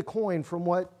side of the coin from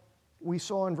what we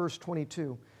saw in verse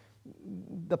 22.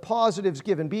 The positives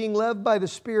given. Being led by the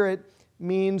Spirit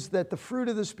means that the fruit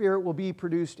of the Spirit will be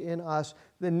produced in us.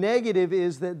 The negative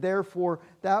is that therefore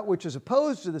that which is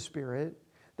opposed to the Spirit,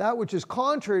 that which is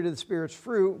contrary to the Spirit's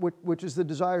fruit, which is the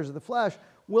desires of the flesh,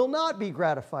 will not be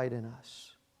gratified in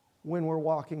us when we're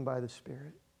walking by the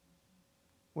Spirit.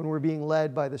 When we're being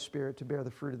led by the Spirit to bear the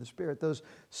fruit of the Spirit. Those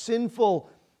sinful,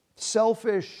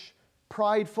 selfish,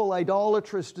 prideful,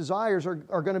 idolatrous desires are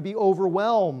going to be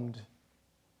overwhelmed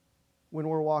when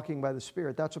we're walking by the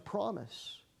Spirit. That's a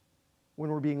promise. When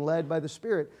we're being led by the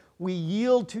Spirit, we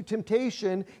yield to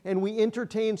temptation and we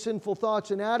entertain sinful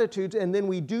thoughts and attitudes, and then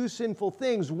we do sinful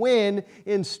things when,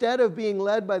 instead of being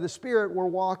led by the Spirit, we're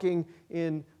walking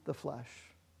in the flesh.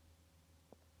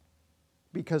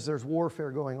 Because there's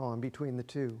warfare going on between the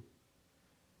two.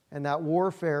 And that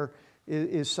warfare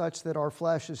is such that our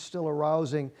flesh is still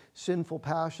arousing sinful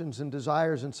passions and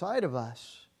desires inside of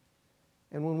us.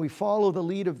 And when we follow the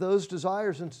lead of those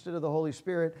desires instead of the Holy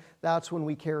Spirit, that's when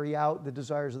we carry out the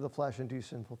desires of the flesh and do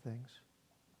sinful things.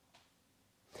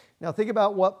 Now think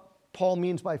about what Paul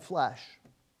means by flesh.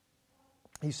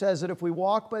 He says that if we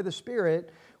walk by the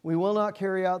Spirit, we will not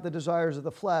carry out the desires of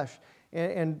the flesh.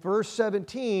 And verse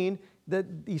 17, that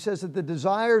he says that the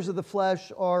desires of the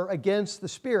flesh are against the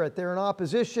Spirit. They're in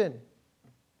opposition.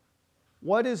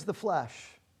 What is the flesh?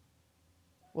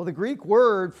 Well, the Greek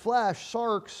word flesh,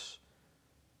 sarx,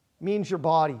 means your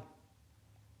body.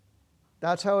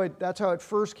 That's how it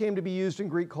first came to be used in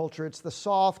Greek culture. It's the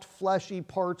soft, fleshy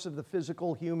parts of the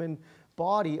physical human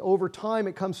body. Over time,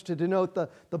 it comes to denote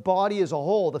the body as a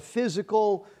whole, the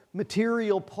physical,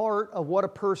 material part of what a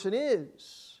person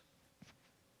is.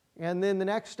 And then the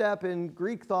next step in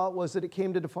Greek thought was that it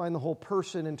came to define the whole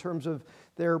person in terms of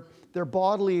their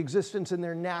bodily existence and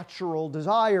their natural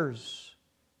desires.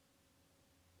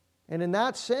 And in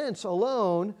that sense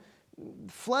alone,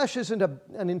 flesh isn't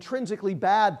an intrinsically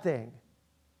bad thing.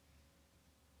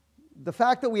 The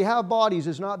fact that we have bodies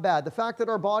is not bad. The fact that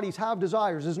our bodies have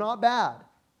desires is not bad.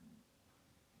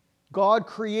 God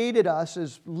created us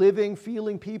as living,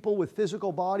 feeling people with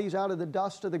physical bodies out of the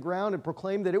dust of the ground and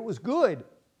proclaimed that it was good.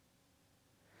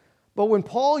 But when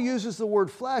Paul uses the word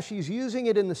flesh, he's using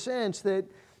it in the sense that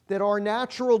our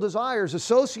natural desires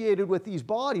associated with these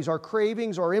bodies, our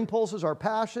cravings, our impulses, our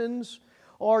passions,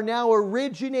 are now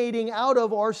originating out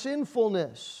of our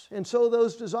sinfulness. And so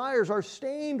those desires are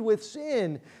stained with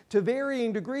sin to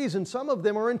varying degrees, and some of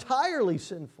them are entirely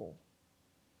sinful.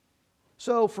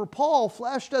 So for Paul,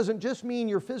 flesh doesn't just mean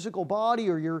your physical body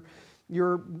or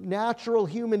your natural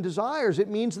human desires. It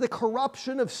means the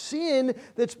corruption of sin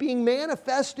that's being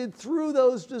manifested through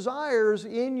those desires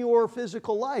in your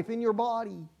physical life, in your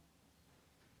body.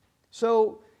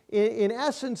 So in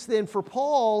essence then, for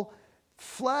Paul,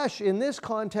 flesh in this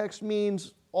context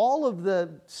means all of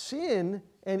the sin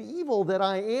and evil that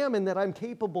I am and that I'm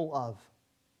capable of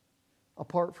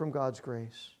apart from God's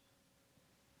grace.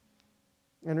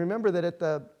 And remember that at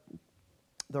the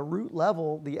root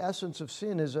level, the essence of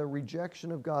sin is a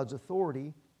rejection of God's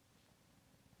authority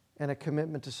and a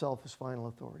commitment to self as final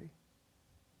authority.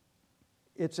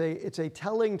 it's a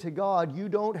telling to God, you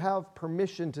don't have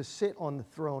permission to sit on the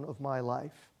throne of my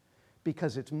life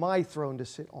because it's my throne to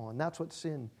sit on. That's what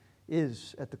sin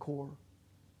is at the core.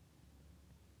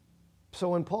 So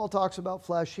when Paul talks about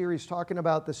flesh here, he's talking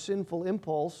about the sinful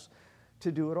impulse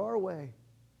to do it our way,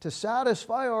 to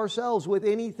satisfy ourselves with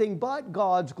anything but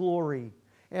God's glory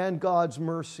and God's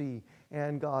mercy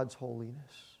and God's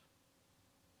holiness.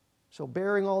 So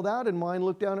bearing all that in mind,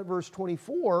 look down at verse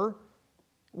 24,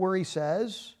 where he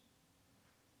says,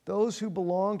 those who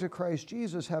belong to Christ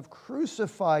Jesus have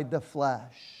crucified the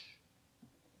flesh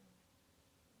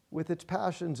with its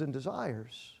passions and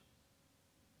desires.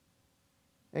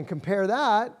 And compare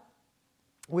that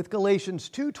with Galatians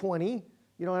 2:20.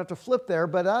 You don't have to flip there,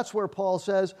 but that's where Paul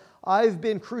says, I've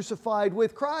been crucified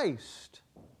with Christ.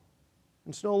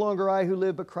 It's no longer I who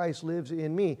live, but Christ lives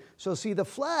in me. So see, the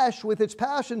flesh with its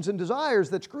passions and desires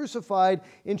that's crucified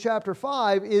in chapter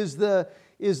 5 is the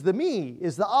me,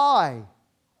 is the I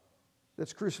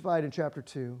that's crucified in chapter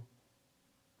 2.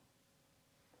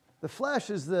 The flesh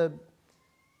is the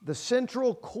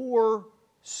central core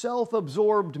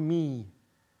self-absorbed me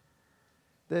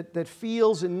that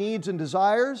feels and needs and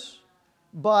desires,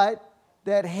 but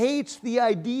that hates the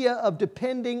idea of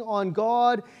depending on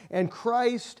God and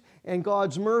Christ and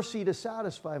God's mercy to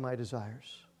satisfy my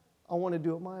desires. I want to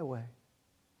do it my way.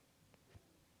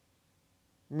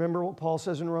 Remember what Paul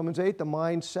says in Romans 8? The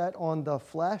mind set on the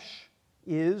flesh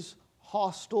is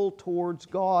hostile towards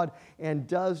God and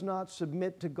does not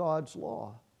submit to God's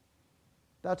law.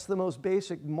 That's the most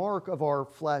basic mark of our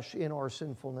flesh in our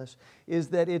sinfulness, is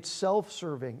that it's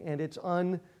self-serving and it's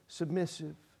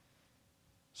unsubmissive.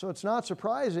 So it's not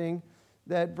surprising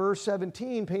that verse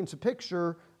 17 paints a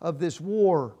picture of this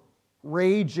war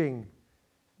raging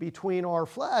between our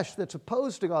flesh that's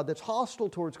opposed to God, that's hostile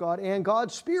towards God, and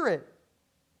God's Spirit,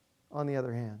 on the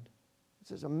other hand.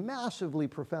 This is a massively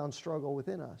profound struggle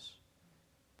within us.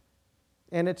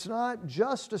 And it's not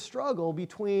just a struggle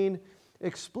between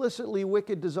explicitly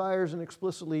wicked desires and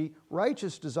explicitly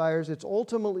righteous desires. It's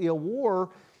ultimately a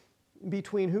war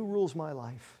between who rules my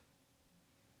life.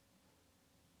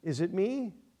 Is it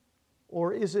me,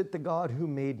 or is it the God who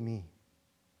made me?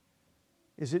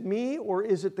 Is it me, or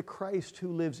is it the Christ who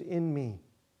lives in me,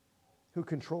 who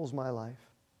controls my life?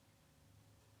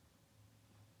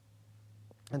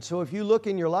 And so if you look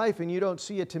in your life and you don't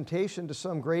see a temptation to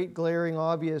some great, glaring,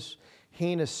 obvious,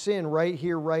 heinous sin right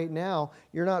here, right now,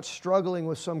 you're not struggling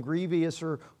with some grievous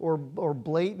or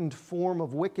blatant form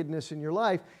of wickedness in your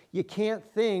life, you can't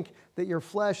think that your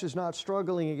flesh is not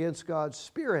struggling against God's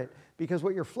Spirit, because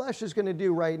what your flesh is going to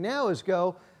do right now is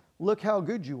go, look how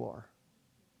good you are.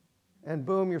 And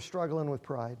boom, you're struggling with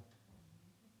pride.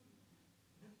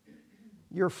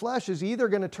 Your flesh is either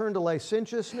going to turn to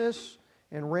licentiousness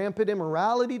and rampant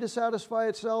immorality to satisfy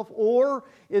itself, or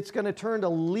it's going to turn to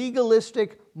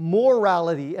legalistic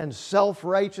morality and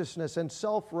self-righteousness and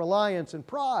self-reliance and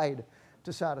pride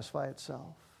to satisfy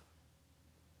itself.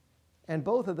 And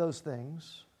both of those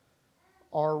things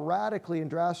are radically and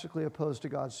drastically opposed to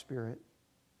God's Spirit,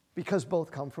 because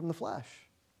both come from the flesh,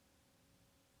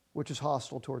 which is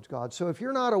hostile towards God. So if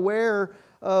you're not aware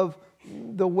of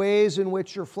the ways in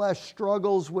which your flesh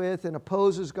struggles with and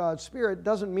opposes God's Spirit,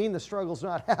 doesn't mean the struggle's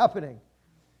not happening.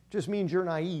 It just means you're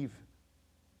naive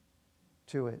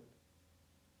to it.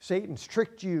 Satan's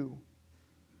tricked you,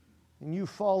 and you've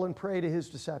fallen prey to his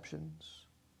deceptions.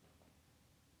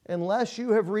 Unless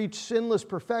you have reached sinless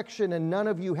perfection, and none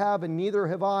of you have, and neither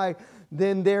have I,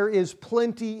 then there is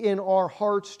plenty in our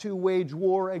hearts to wage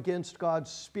war against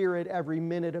God's Spirit every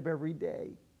minute of every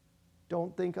day.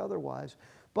 Don't think otherwise.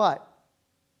 But,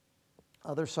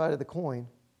 other side of the coin,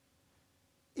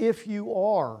 if you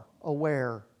are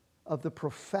aware of the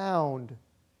profound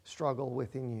struggle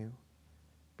within you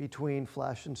between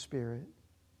flesh and spirit,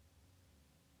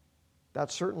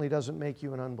 that certainly doesn't make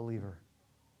you an unbeliever.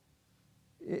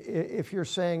 If you're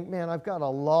saying, man, I've got a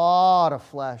lot of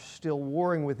flesh still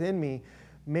warring within me,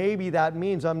 maybe that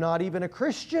means I'm not even a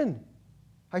Christian.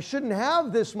 I shouldn't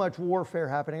have this much warfare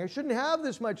happening. I shouldn't have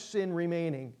this much sin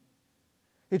remaining.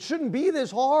 It shouldn't be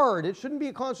this hard. It shouldn't be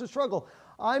a constant struggle.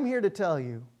 I'm here to tell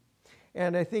you,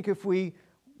 and I think if we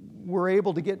were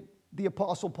able to get the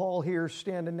Apostle Paul here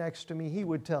standing next to me, he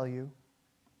would tell you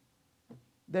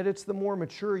that it's the more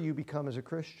mature you become as a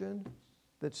Christian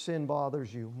that sin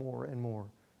bothers you more and more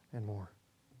and more.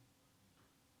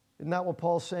 Isn't that what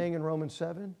Paul's saying in Romans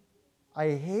 7?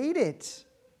 I hate it.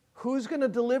 Who's going to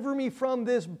deliver me from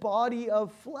this body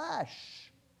of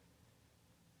flesh?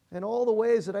 And all the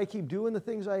ways that I keep doing the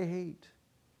things I hate.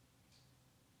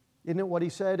 Isn't it what he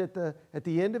said at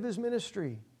the end of his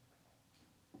ministry?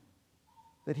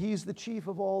 that He's the chief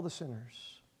of all the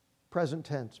sinners. Present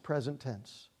tense, present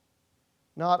tense.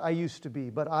 Not I used to be,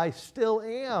 but I still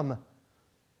am.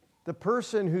 The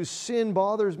person whose sin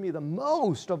bothers me the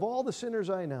most of all the sinners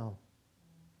I know.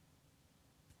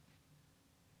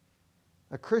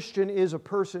 A Christian is a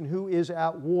person who is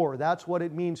at war. That's what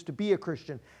it means to be a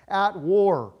Christian. At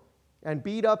war. And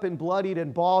beat up and bloodied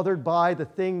and bothered by the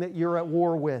thing that you're at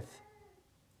war with.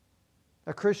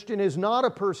 A Christian is not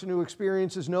a person who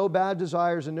experiences no bad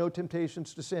desires and no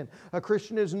temptations to sin. A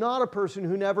Christian is not a person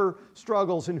who never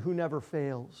struggles and who never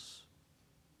fails.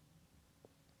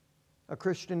 A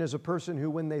Christian is a person who,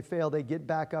 when they fail, they get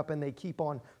back up and they keep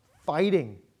on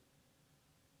fighting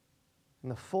in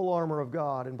the full armor of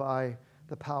God and by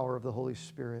the power of the Holy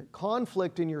Spirit.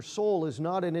 Conflict in your soul is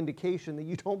not an indication that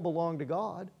you don't belong to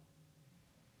God.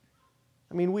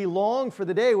 I mean, we long for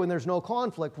the day when there's no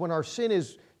conflict, when our sin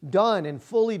is done and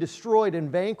fully destroyed and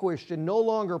vanquished and no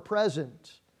longer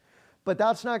present. But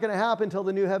that's not going to happen until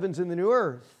the new heavens and the new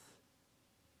earth.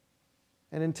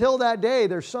 And until that day,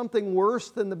 there's something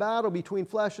worse than the battle between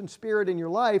flesh and spirit in your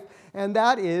life, and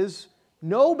that is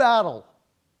no battle,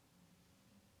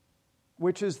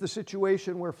 which is the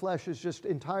situation where flesh is just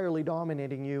entirely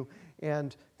dominating you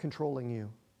and controlling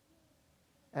you.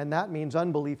 And that means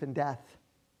unbelief and death.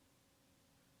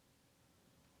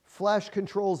 Flesh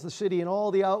controls the city and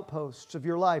all the outposts of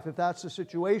your life. If that's the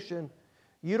situation,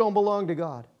 you don't belong to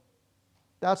God.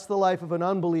 That's the life of an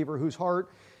unbeliever whose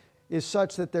heart is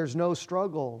such that there's no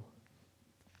struggle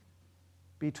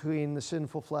between the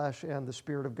sinful flesh and the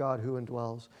Spirit of God who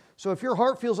indwells. So if your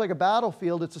heart feels like a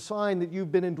battlefield, it's a sign that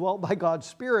you've been indwelt by God's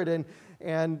Spirit,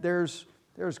 and there's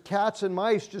cats and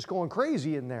mice just going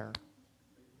crazy in there.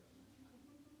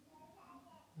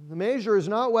 The measure is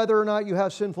not whether or not you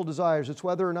have sinful desires, it's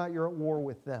whether or not you're at war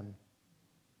with them.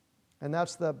 And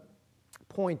that's the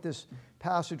point this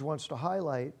passage wants to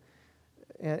highlight.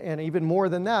 And even more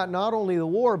than that, not only the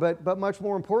war, but much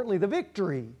more importantly, the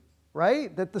victory,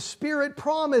 right? That the Spirit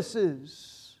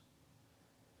promises.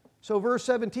 So verse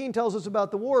 17 tells us about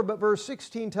the war, but verse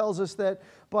 16 tells us that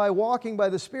by walking by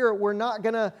the Spirit, we're not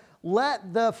going to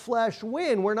let the flesh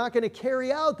win. We're not going to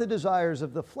carry out the desires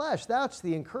of the flesh. That's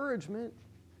the encouragement.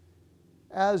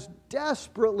 As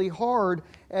desperately hard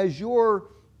as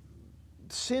your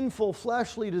sinful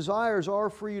fleshly desires are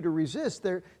for you to resist,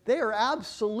 they are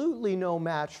absolutely no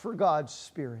match for God's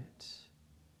Spirit.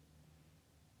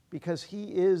 Because He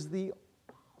is the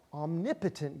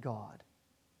omnipotent God.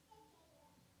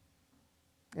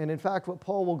 And in fact, what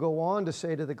Paul will go on to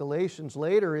say to the Galatians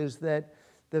later is that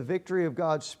the victory of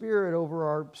God's Spirit over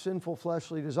our sinful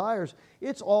fleshly desires,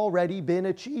 it's already been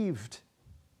achieved.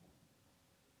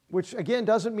 Which again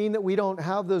doesn't mean that we don't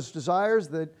have those desires,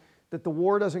 that the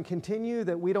war doesn't continue,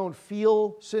 that we don't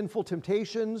feel sinful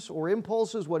temptations or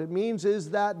impulses. What it means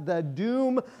is that the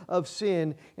doom of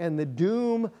sin and the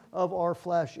doom of our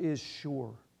flesh is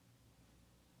sure.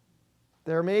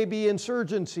 There may be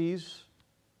insurgencies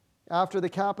after the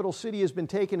capital city has been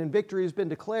taken and victory has been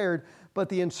declared, but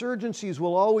the insurgencies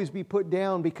will always be put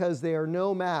down because they are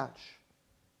no match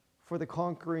for the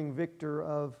conquering victor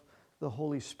of the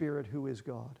Holy Spirit who is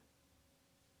God.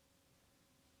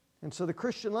 And so the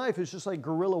Christian life is just like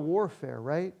guerrilla warfare,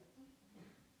 right?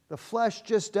 The flesh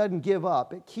just doesn't give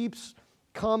up. It keeps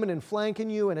coming and flanking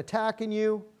you and attacking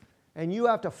you, and you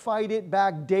have to fight it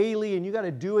back daily, and you got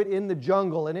to do it in the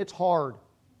jungle, and it's hard.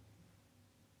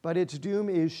 But its doom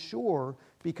is sure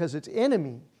because its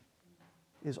enemy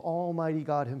is Almighty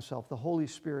God Himself, the Holy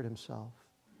Spirit Himself.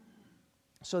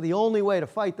 So the only way to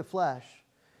fight the flesh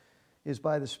is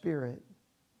by the Spirit.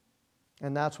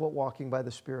 And that's what walking by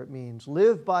the Spirit means.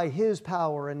 Live by His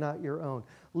power and not your own.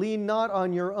 Lean not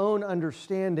on your own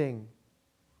understanding.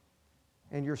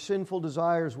 And your sinful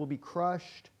desires will be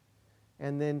crushed.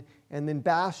 And then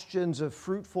bastions of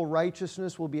fruitful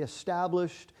righteousness will be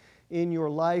established in your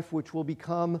life, which will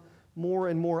become more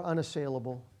and more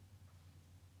unassailable.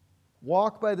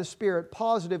 Walk by the Spirit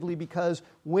positively, because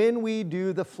when we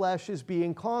do, the flesh is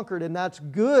being conquered, and that's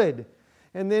good.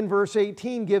 And then verse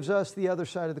 18 gives us the other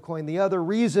side of the coin, the other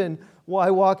reason why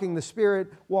walking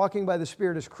by the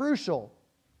Spirit is crucial.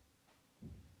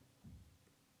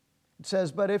 It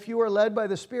says, but if you are led by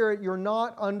the Spirit, you're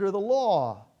not under the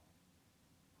law.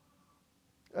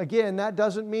 Again, that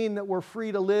doesn't mean that we're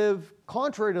free to live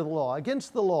contrary to the law,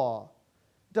 against the law.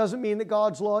 Doesn't mean that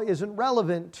God's law isn't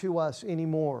relevant to us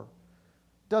anymore.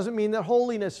 Doesn't mean that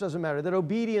holiness doesn't matter, that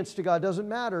obedience to God doesn't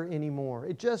matter anymore.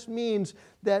 It just means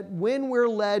that when we're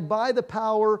led by the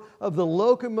power of the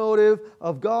locomotive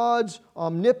of God's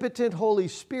omnipotent Holy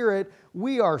Spirit,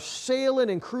 we are sailing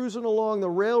and cruising along the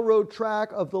railroad track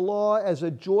of the law as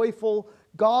a joyful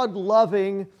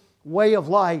God-loving way of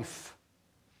life.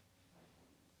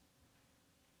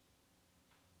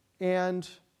 And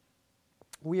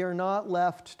we are not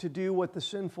left to do what the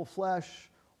sinful flesh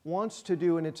wants to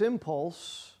do in its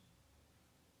impulse,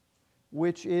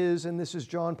 which is, and this is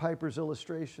John Piper's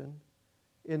illustration,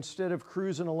 instead of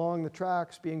cruising along the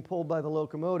tracks being pulled by the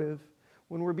locomotive,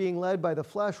 when we're being led by the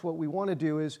flesh, what we want to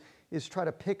do is try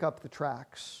to pick up the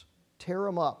tracks, tear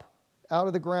them up out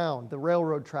of the ground, the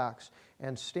railroad tracks,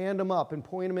 and stand them up and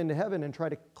point them into heaven and try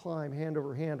to climb hand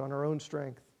over hand on our own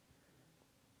strength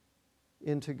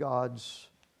into God's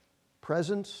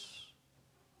presence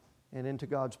and into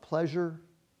God's pleasure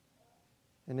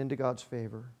and into God's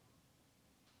favor.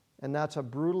 And that's a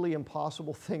brutally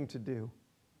impossible thing to do,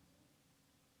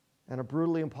 and a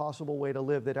brutally impossible way to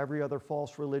live that every other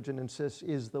false religion insists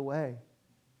is the way.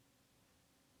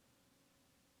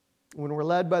 When we're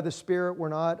led by the Spirit, we're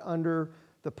not under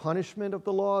the punishment of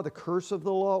the law, the curse of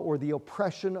the law, or the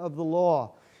oppression of the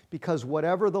law, because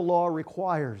whatever the law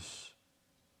requires,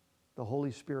 the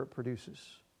Holy Spirit produces.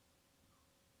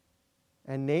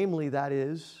 And namely, that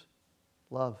is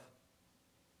love,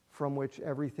 from which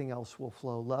everything else will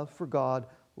flow. Love for God,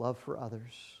 love for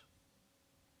others.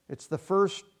 It's the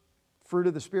first fruit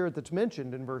of the Spirit that's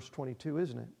mentioned in verse 22,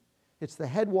 isn't it? It's the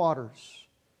headwaters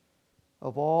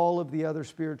of all of the other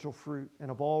spiritual fruit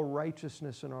and of all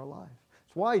righteousness in our life.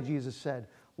 It's why Jesus said,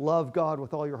 love God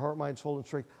with all your heart, mind, soul, and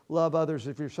strength. Love others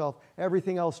as yourself.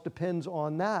 Everything else depends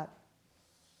on that.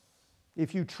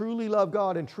 If you truly love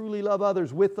God and truly love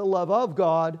others with the love of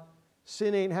God,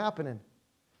 sin ain't happening,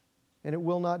 and it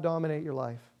will not dominate your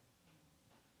life.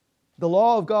 The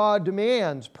law of God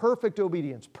demands perfect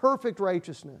obedience, perfect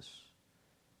righteousness.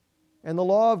 And the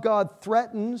law of God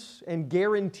threatens and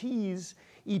guarantees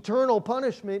eternal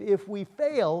punishment if we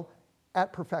fail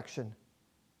at perfection.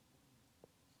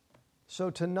 So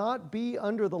to not be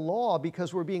under the law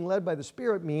because we're being led by the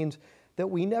Spirit means that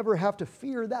we never have to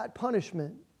fear that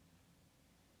punishment.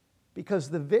 Because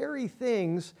the very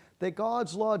things that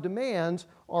God's law demands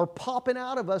are popping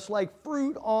out of us like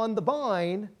fruit on the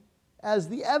vine as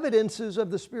the evidences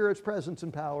of the Spirit's presence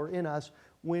and power in us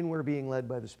when we're being led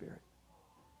by the Spirit.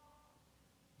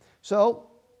 So,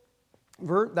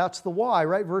 that's the why,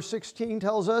 right? Verse 16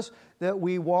 tells us that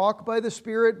we walk by the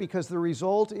Spirit because the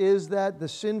result is that the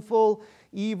sinful,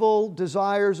 evil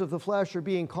desires of the flesh are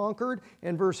being conquered.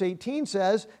 And verse 18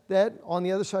 says that on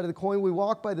the other side of the coin, we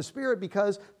walk by the Spirit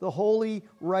because the holy,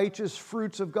 righteous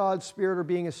fruits of God's Spirit are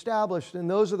being established. And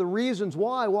those are the reasons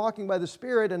why walking by the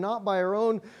Spirit and not by our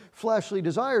own fleshly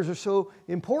desires are so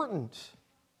important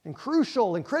and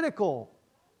crucial and critical.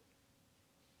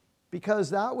 Because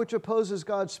that which opposes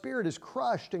God's Spirit is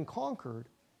crushed and conquered.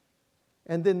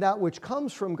 And then that which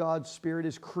comes from God's Spirit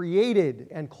is created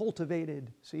and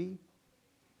cultivated. See?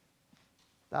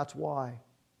 That's why.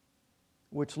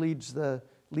 Which leaves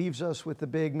us with the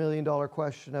big $1 million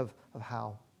question of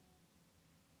how.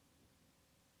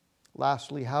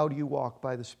 Lastly, how do you walk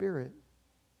by the Spirit?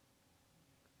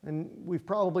 And we've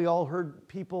probably all heard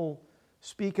people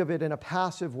speak of it in a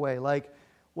passive way, like,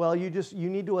 well, you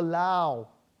need to allow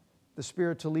the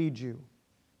Spirit to lead you.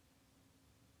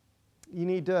 You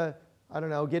need to,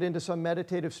 get into some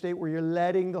meditative state where you're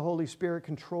letting the Holy Spirit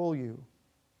control you.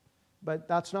 But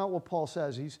that's not what Paul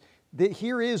says.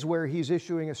 Here is where he's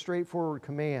issuing a straightforward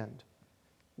command.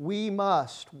 We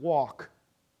must walk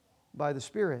by the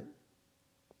Spirit.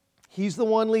 He's the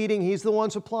one leading, He's the one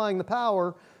supplying the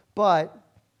power, but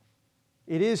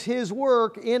it is His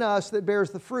work in us that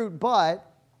bears the fruit,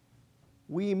 but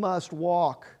we must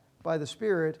walk by the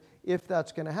Spirit if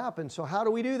that's going to happen. So how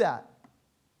do we do that?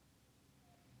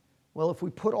 Well, if we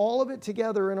put all of it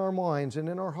together in our minds and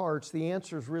in our hearts, the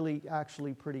answer is really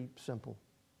actually pretty simple.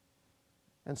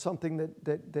 And something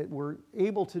that we're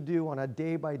able to do on a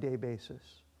day-by-day basis.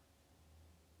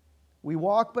 We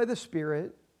walk by the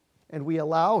Spirit and we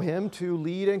allow Him to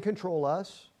lead and control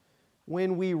us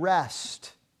when we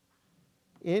rest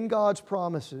in God's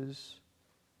promises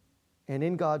and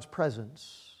in God's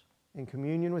presence, in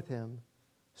communion with Him,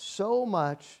 so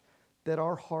much that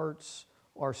our hearts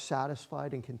are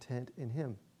satisfied and content in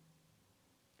Him.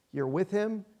 You're with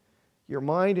Him. Your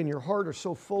mind and your heart are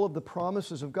so full of the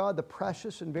promises of God, the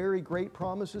precious and very great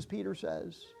promises, Peter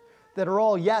says, that are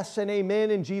all yes and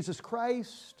amen in Jesus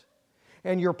Christ.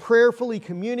 And you're prayerfully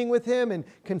communing with Him and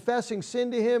confessing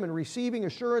sin to Him and receiving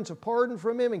assurance of pardon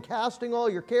from Him and casting all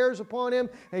your cares upon Him.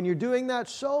 And you're doing that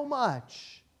so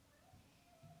much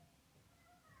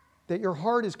that your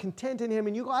heart is content in Him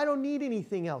and you go, I don't need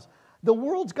anything else. The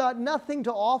world's got nothing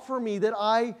to offer me that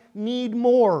I need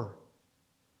more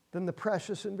than the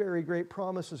precious and very great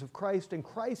promises of Christ and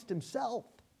Christ Himself.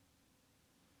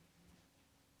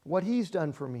 what He's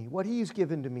done for me, what He's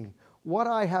given to me, what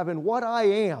I have and what I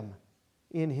am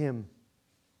in Him.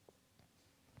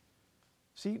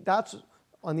 See, that's,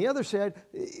 on the other side,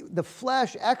 the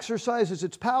flesh exercises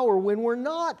its power when we're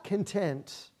not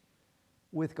content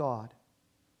with God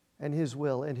and His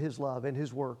will and His love and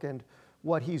His work and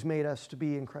what He's made us to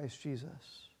be in Christ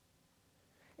Jesus.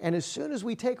 And as soon as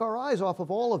we take our eyes off of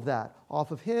all of that,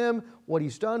 off of Him, what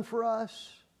He's done for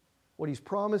us, what He's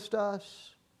promised us,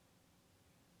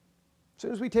 as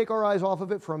soon as we take our eyes off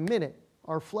of it for a minute,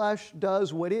 our flesh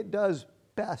does what it does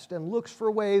best and looks for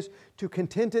ways to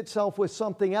content itself with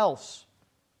something else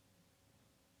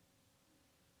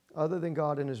other than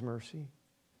God and His mercy.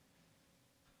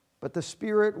 But the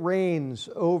Spirit reigns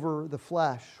over the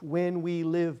flesh when we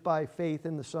live by faith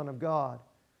in the Son of God,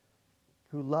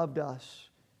 who loved us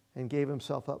and gave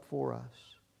Himself up for us.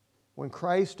 When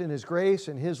Christ and His grace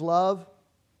and His love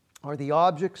are the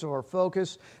objects of our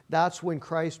focus, that's when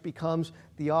Christ becomes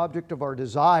the object of our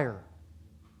desire.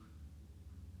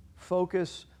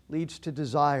 Focus leads to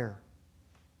desire.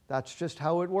 That's just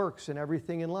how it works in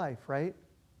everything in life, right?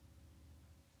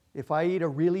 If I eat a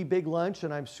really big lunch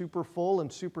and I'm super full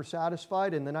and super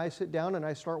satisfied, and then I sit down and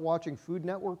I start watching Food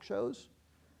Network shows,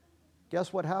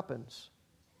 guess what happens?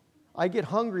 I get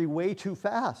hungry way too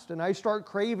fast and I start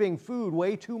craving food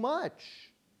way too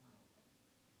much.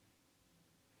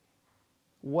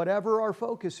 Whatever our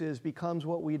focus is becomes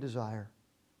what we desire.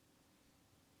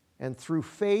 And through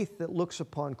faith that looks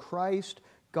upon Christ,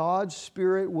 God's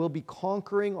Spirit will be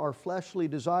conquering our fleshly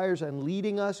desires and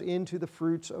leading us into the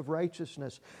fruits of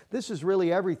righteousness. This is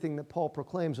really everything that Paul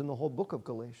proclaims in the whole book of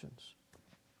Galatians.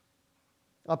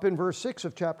 Up in verse 6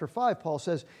 of chapter 5, Paul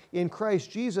says, "In Christ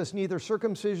Jesus, neither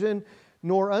circumcision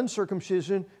nor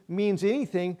uncircumcision means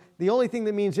anything. The only thing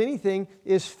that means anything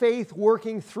is faith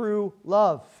working through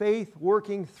love." Faith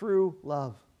working through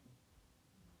love.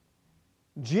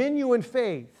 Genuine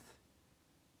faith.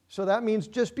 So that means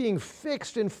just being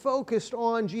fixed and focused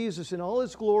on Jesus in all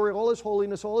His glory, all His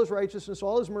holiness, all His righteousness,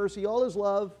 all His mercy, all His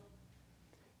love.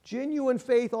 Genuine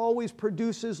faith always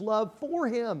produces love for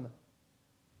Him.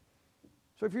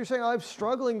 So if you're saying, "I'm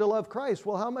struggling to love Christ,"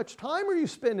 well, how much time are you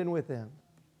spending with Him?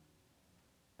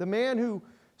 The man who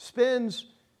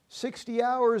spends 60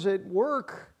 hours at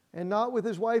work and not with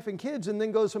his wife and kids, and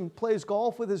then goes and plays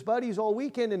golf with his buddies all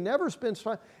weekend and never spends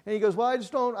time, and he goes, "Well,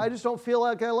 I just don't feel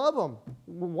like I love them."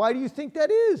 Why do you think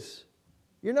that is?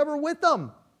 You're never with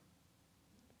them.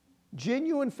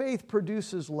 Genuine faith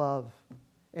produces love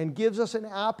and gives us an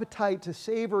appetite to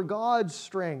savor God's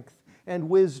strength and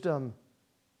wisdom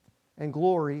and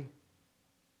glory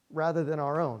rather than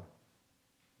our own.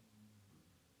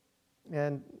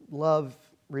 And love,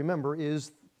 remember,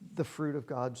 is the fruit of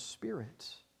God's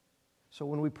Spirit. So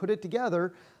when we put it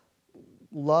together,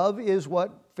 love is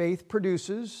what faith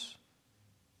produces,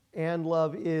 and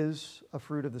love is a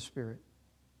fruit of the Spirit.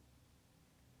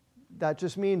 That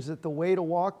just means that the way to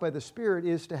walk by the Spirit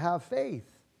is to have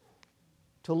faith,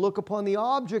 to look upon the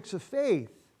objects of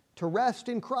faith, to rest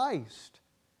in Christ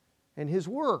and His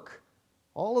work,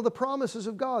 all of the promises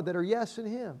of God that are yes in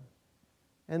Him.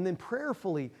 And then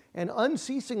prayerfully and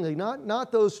unceasingly,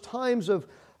 not those times of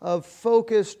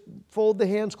focused, fold the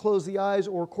hands, close the eyes,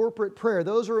 or corporate prayer.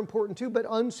 Those are important too, but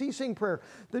unceasing prayer.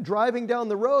 The driving down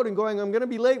the road and going, "I'm going to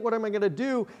be late, what am I going to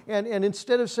do?" And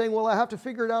instead of saying, "Well, I have to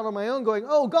figure it out on my own," going,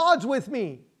 "Oh, God's with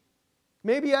me.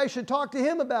 Maybe I should talk to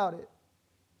Him about it.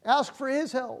 Ask for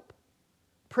His help.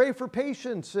 Pray for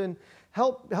patience and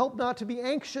help not to be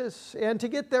anxious and to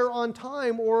get there on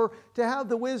time, or to have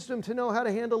the wisdom to know how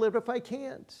to handle it if I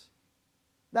can't."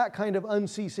 That kind of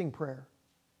unceasing prayer.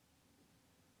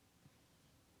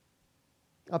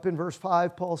 Up in verse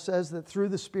 5, Paul says that through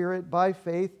the Spirit, by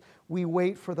faith, we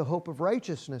wait for the hope of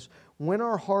righteousness. When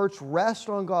our hearts rest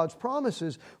on God's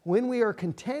promises, when we are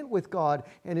content with God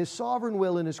and His sovereign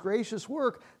will and His gracious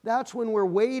work, that's when we're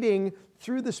waiting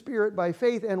through the Spirit by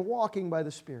faith and walking by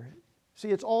the Spirit. See,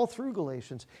 it's all through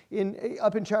Galatians.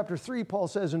 Up in chapter 3, Paul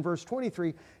says in verse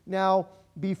 23, "Now,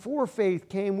 before faith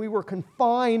came, we were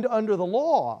confined under the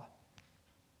law."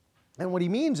 And what he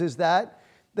means is that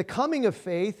the coming of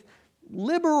faith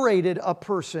liberated a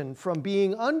person from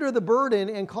being under the burden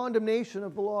and condemnation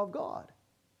of the law of God.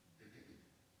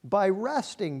 By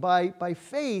resting, by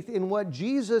faith in what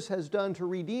Jesus has done to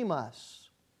redeem us,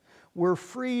 we're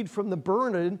freed from the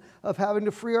burden of having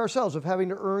to free ourselves, of having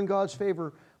to earn God's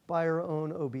favor by our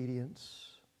own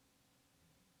obedience.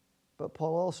 But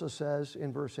Paul also says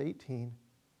in verse 18,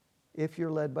 if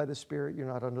you're led by the Spirit, you're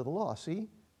not under the law. See?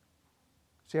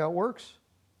 See how it works?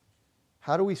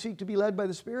 How do we seek to be led by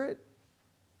the Spirit?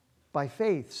 By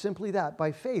faith, simply that,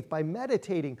 by faith, by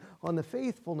meditating on the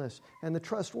faithfulness and the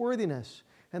trustworthiness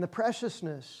and the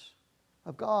preciousness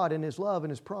of God and His love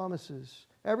and His promises.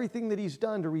 Everything that He's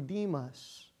done to redeem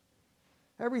us.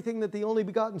 Everything that the only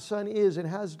begotten Son is and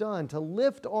has done to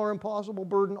lift our impossible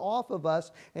burden off of us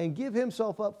and give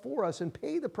Himself up for us and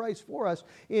pay the price for us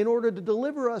in order to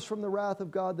deliver us from the wrath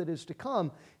of God that is to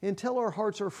come until our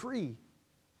hearts are free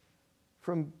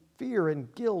from fear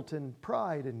and guilt and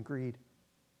pride and greed.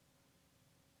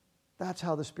 That's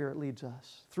how the Spirit leads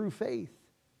us, through faith.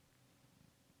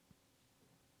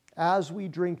 As we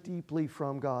drink deeply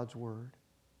from God's Word.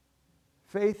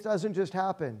 Faith doesn't just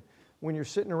happen when you're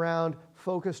sitting around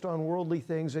focused on worldly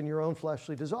things and your own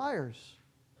fleshly desires.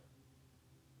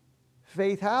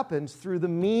 Faith happens through the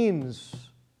means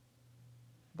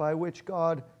by which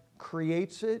God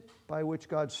creates it, by which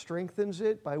God strengthens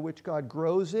it, by which God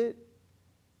grows it,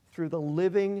 through the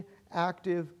living,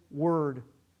 active Word,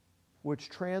 which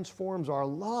transforms our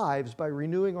lives by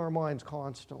renewing our minds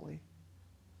constantly.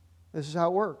 This is how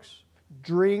it works.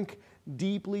 Drink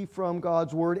deeply from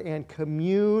God's Word and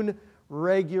commune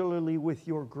regularly with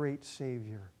your great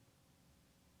Savior.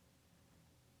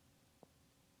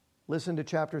 Listen to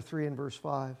chapter 3 and verse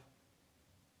 5.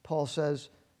 Paul says,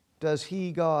 does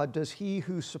He, God, does He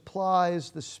who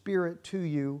supplies the Spirit to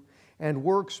you and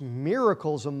works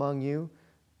miracles among you,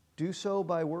 do so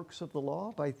by works of the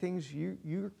law, by things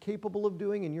you're capable of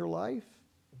doing in your life?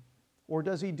 Or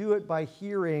does He do it by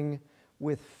hearing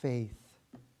with faith?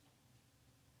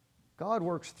 God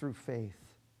works through faith.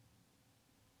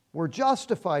 We're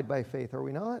justified by faith, are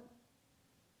we not?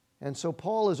 And so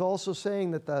Paul is also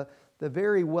saying that the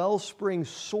very wellspring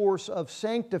source of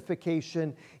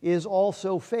sanctification is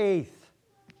also faith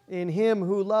in Him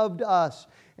who loved us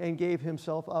and gave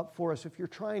Himself up for us. If you're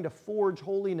trying to forge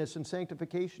holiness and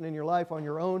sanctification in your life on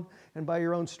your own and by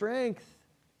your own strength,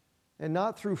 and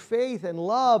not through faith and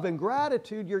love and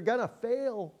gratitude, you're going to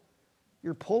fail.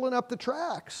 You're pulling up the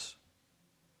tracks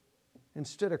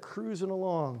instead of cruising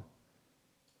along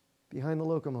behind the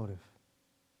locomotive.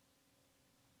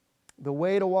 The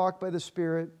way to walk by the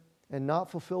Spirit and not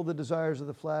fulfill the desires of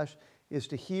the flesh is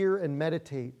to hear and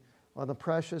meditate on the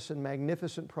precious and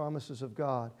magnificent promises of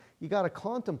God. You got to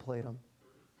contemplate them.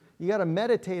 You got to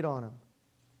meditate on them.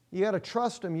 You got to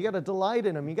trust them. You got to delight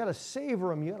in them. You got to savor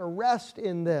them. You got to rest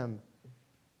in them.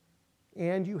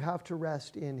 And you have to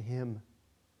rest in Him.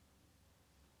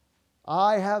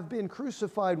 I have been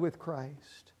crucified with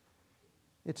Christ.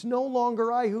 It's no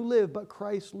longer I who live, but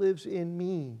Christ lives in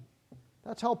me.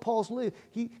 That's how Paul's lived.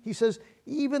 He says,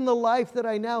 even the life that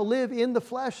I now live in the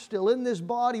flesh still, in this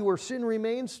body where sin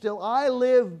remains still, I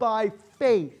live by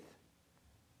faith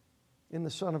in the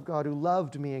Son of God who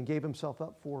loved me and gave Himself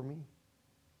up for me.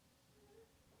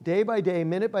 Day by day,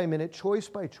 minute by minute, choice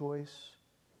by choice,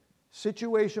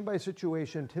 situation by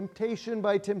situation, temptation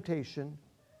by temptation,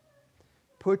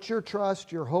 put your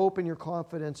trust, your hope, and your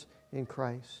confidence in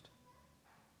Christ.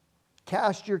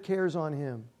 Cast your cares on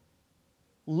Him.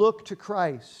 Look to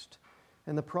Christ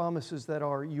and the promises that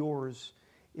are yours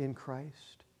in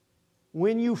Christ.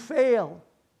 When you fail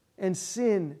and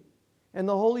sin, and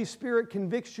the Holy Spirit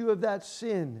convicts you of that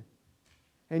sin,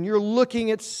 and you're looking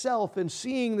at self and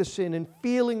seeing the sin and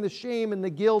feeling the shame and the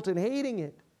guilt and hating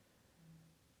it,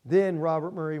 then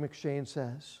Robert Murray McCheyne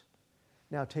says,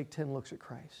 now take 10 looks at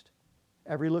Christ.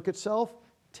 Every look at self,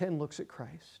 10 looks at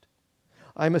Christ.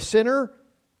 I'm a sinner,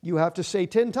 you have to say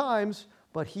 10 times,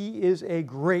 but He is a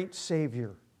great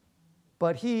Savior.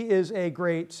 But He is a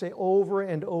great, say over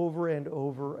and over and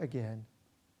over again.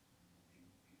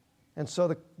 And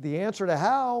so the answer to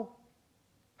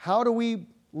how do we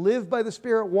live by the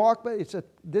Spirit, walk by,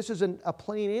 this is a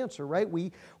plain answer, right?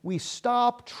 We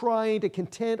stop trying to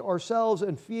content ourselves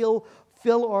and fill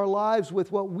our lives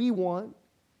with what we want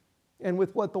and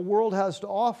with what the world has to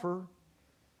offer,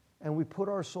 and we put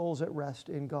our souls at rest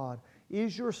in God.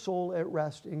 Is your soul at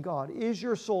rest in God? Is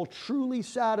your soul truly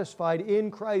satisfied in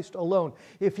Christ alone?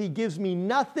 If He gives me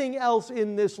nothing else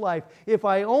in this life, if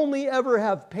I only ever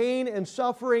have pain and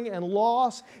suffering and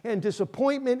loss and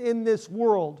disappointment in this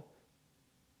world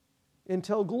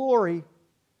until glory,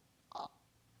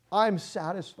 I'm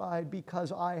satisfied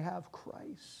because I have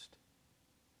Christ.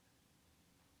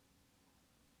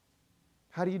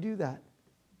 How do you do that?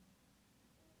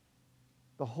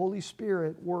 The Holy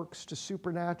Spirit works to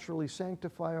supernaturally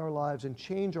sanctify our lives and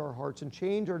change our hearts and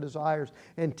change our desires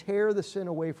and tear the sin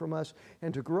away from us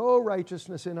and to grow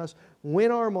righteousness in us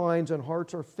when our minds and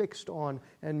hearts are fixed on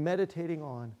and meditating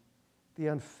on the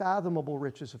unfathomable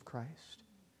riches of Christ,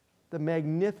 the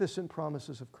magnificent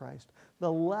promises of Christ,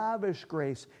 the lavish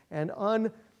grace and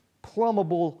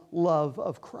plumbable love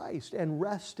of Christ and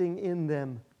resting in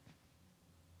them.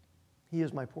 He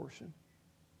is my portion.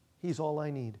 He's all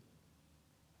I need.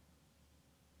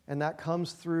 And that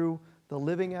comes through the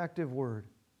living, active Word.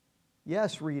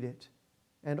 Yes, read it.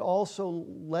 And also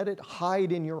let it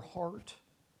hide in your heart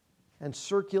and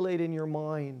circulate in your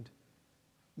mind.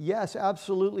 Yes,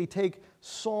 absolutely take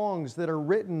songs that are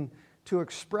written to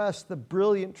express the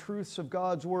brilliant truths of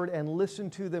God's Word and listen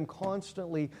to them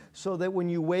constantly so that when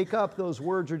you wake up, those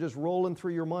words are just rolling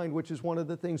through your mind, which is one of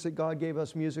the things that God gave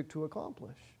us music to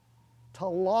accomplish. To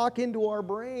lock into our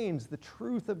brains the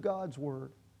truth of God's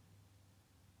Word.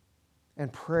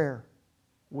 And prayer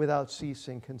without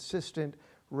ceasing, consistent,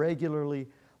 regularly,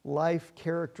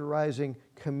 life-characterizing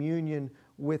communion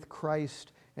with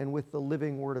Christ and with the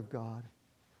living Word of God.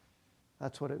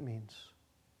 That's what it means.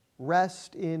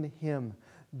 Rest in Him.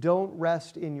 Don't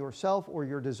rest in yourself or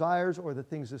your desires or the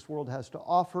things this world has to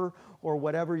offer or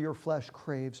whatever your flesh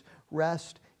craves.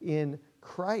 Rest in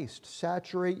Christ.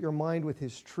 Saturate your mind with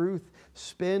His truth.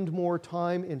 Spend more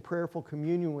time in prayerful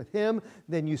communion with Him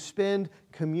than you spend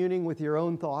communing with your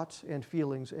own thoughts and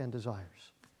feelings and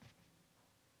desires.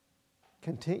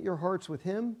 Content your hearts with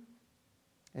Him,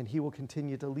 and He will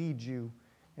continue to lead you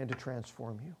and to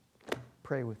transform you.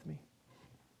 Pray with me.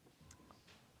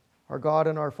 Our God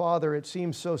and our Father, it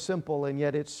seems so simple, and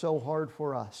yet it's so hard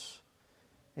for us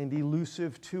and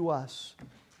elusive to us.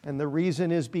 And the reason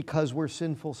is because we're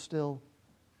sinful still.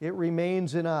 It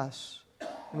remains in us,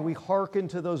 and we hearken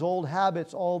to those old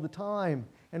habits all the time,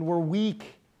 and we're weak,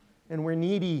 and we're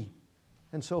needy.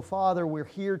 And so, Father, we're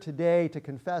here today to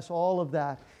confess all of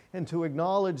that and to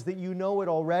acknowledge that you know it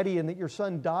already and that your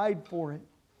Son died for it,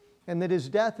 and that His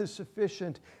death is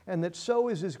sufficient, and that so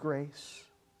is His grace.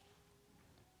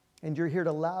 And you're here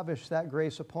to lavish that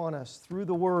grace upon us through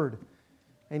the Word.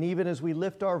 And even as we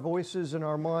lift our voices and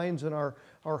our minds and our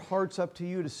hearts up to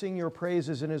you to sing your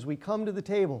praises, and as we come to the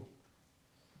table,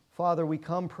 Father, we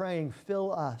come praying,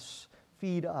 fill us,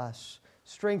 feed us,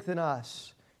 strengthen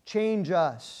us, change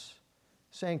us,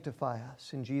 sanctify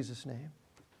us. In Jesus' name,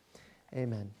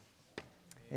 amen.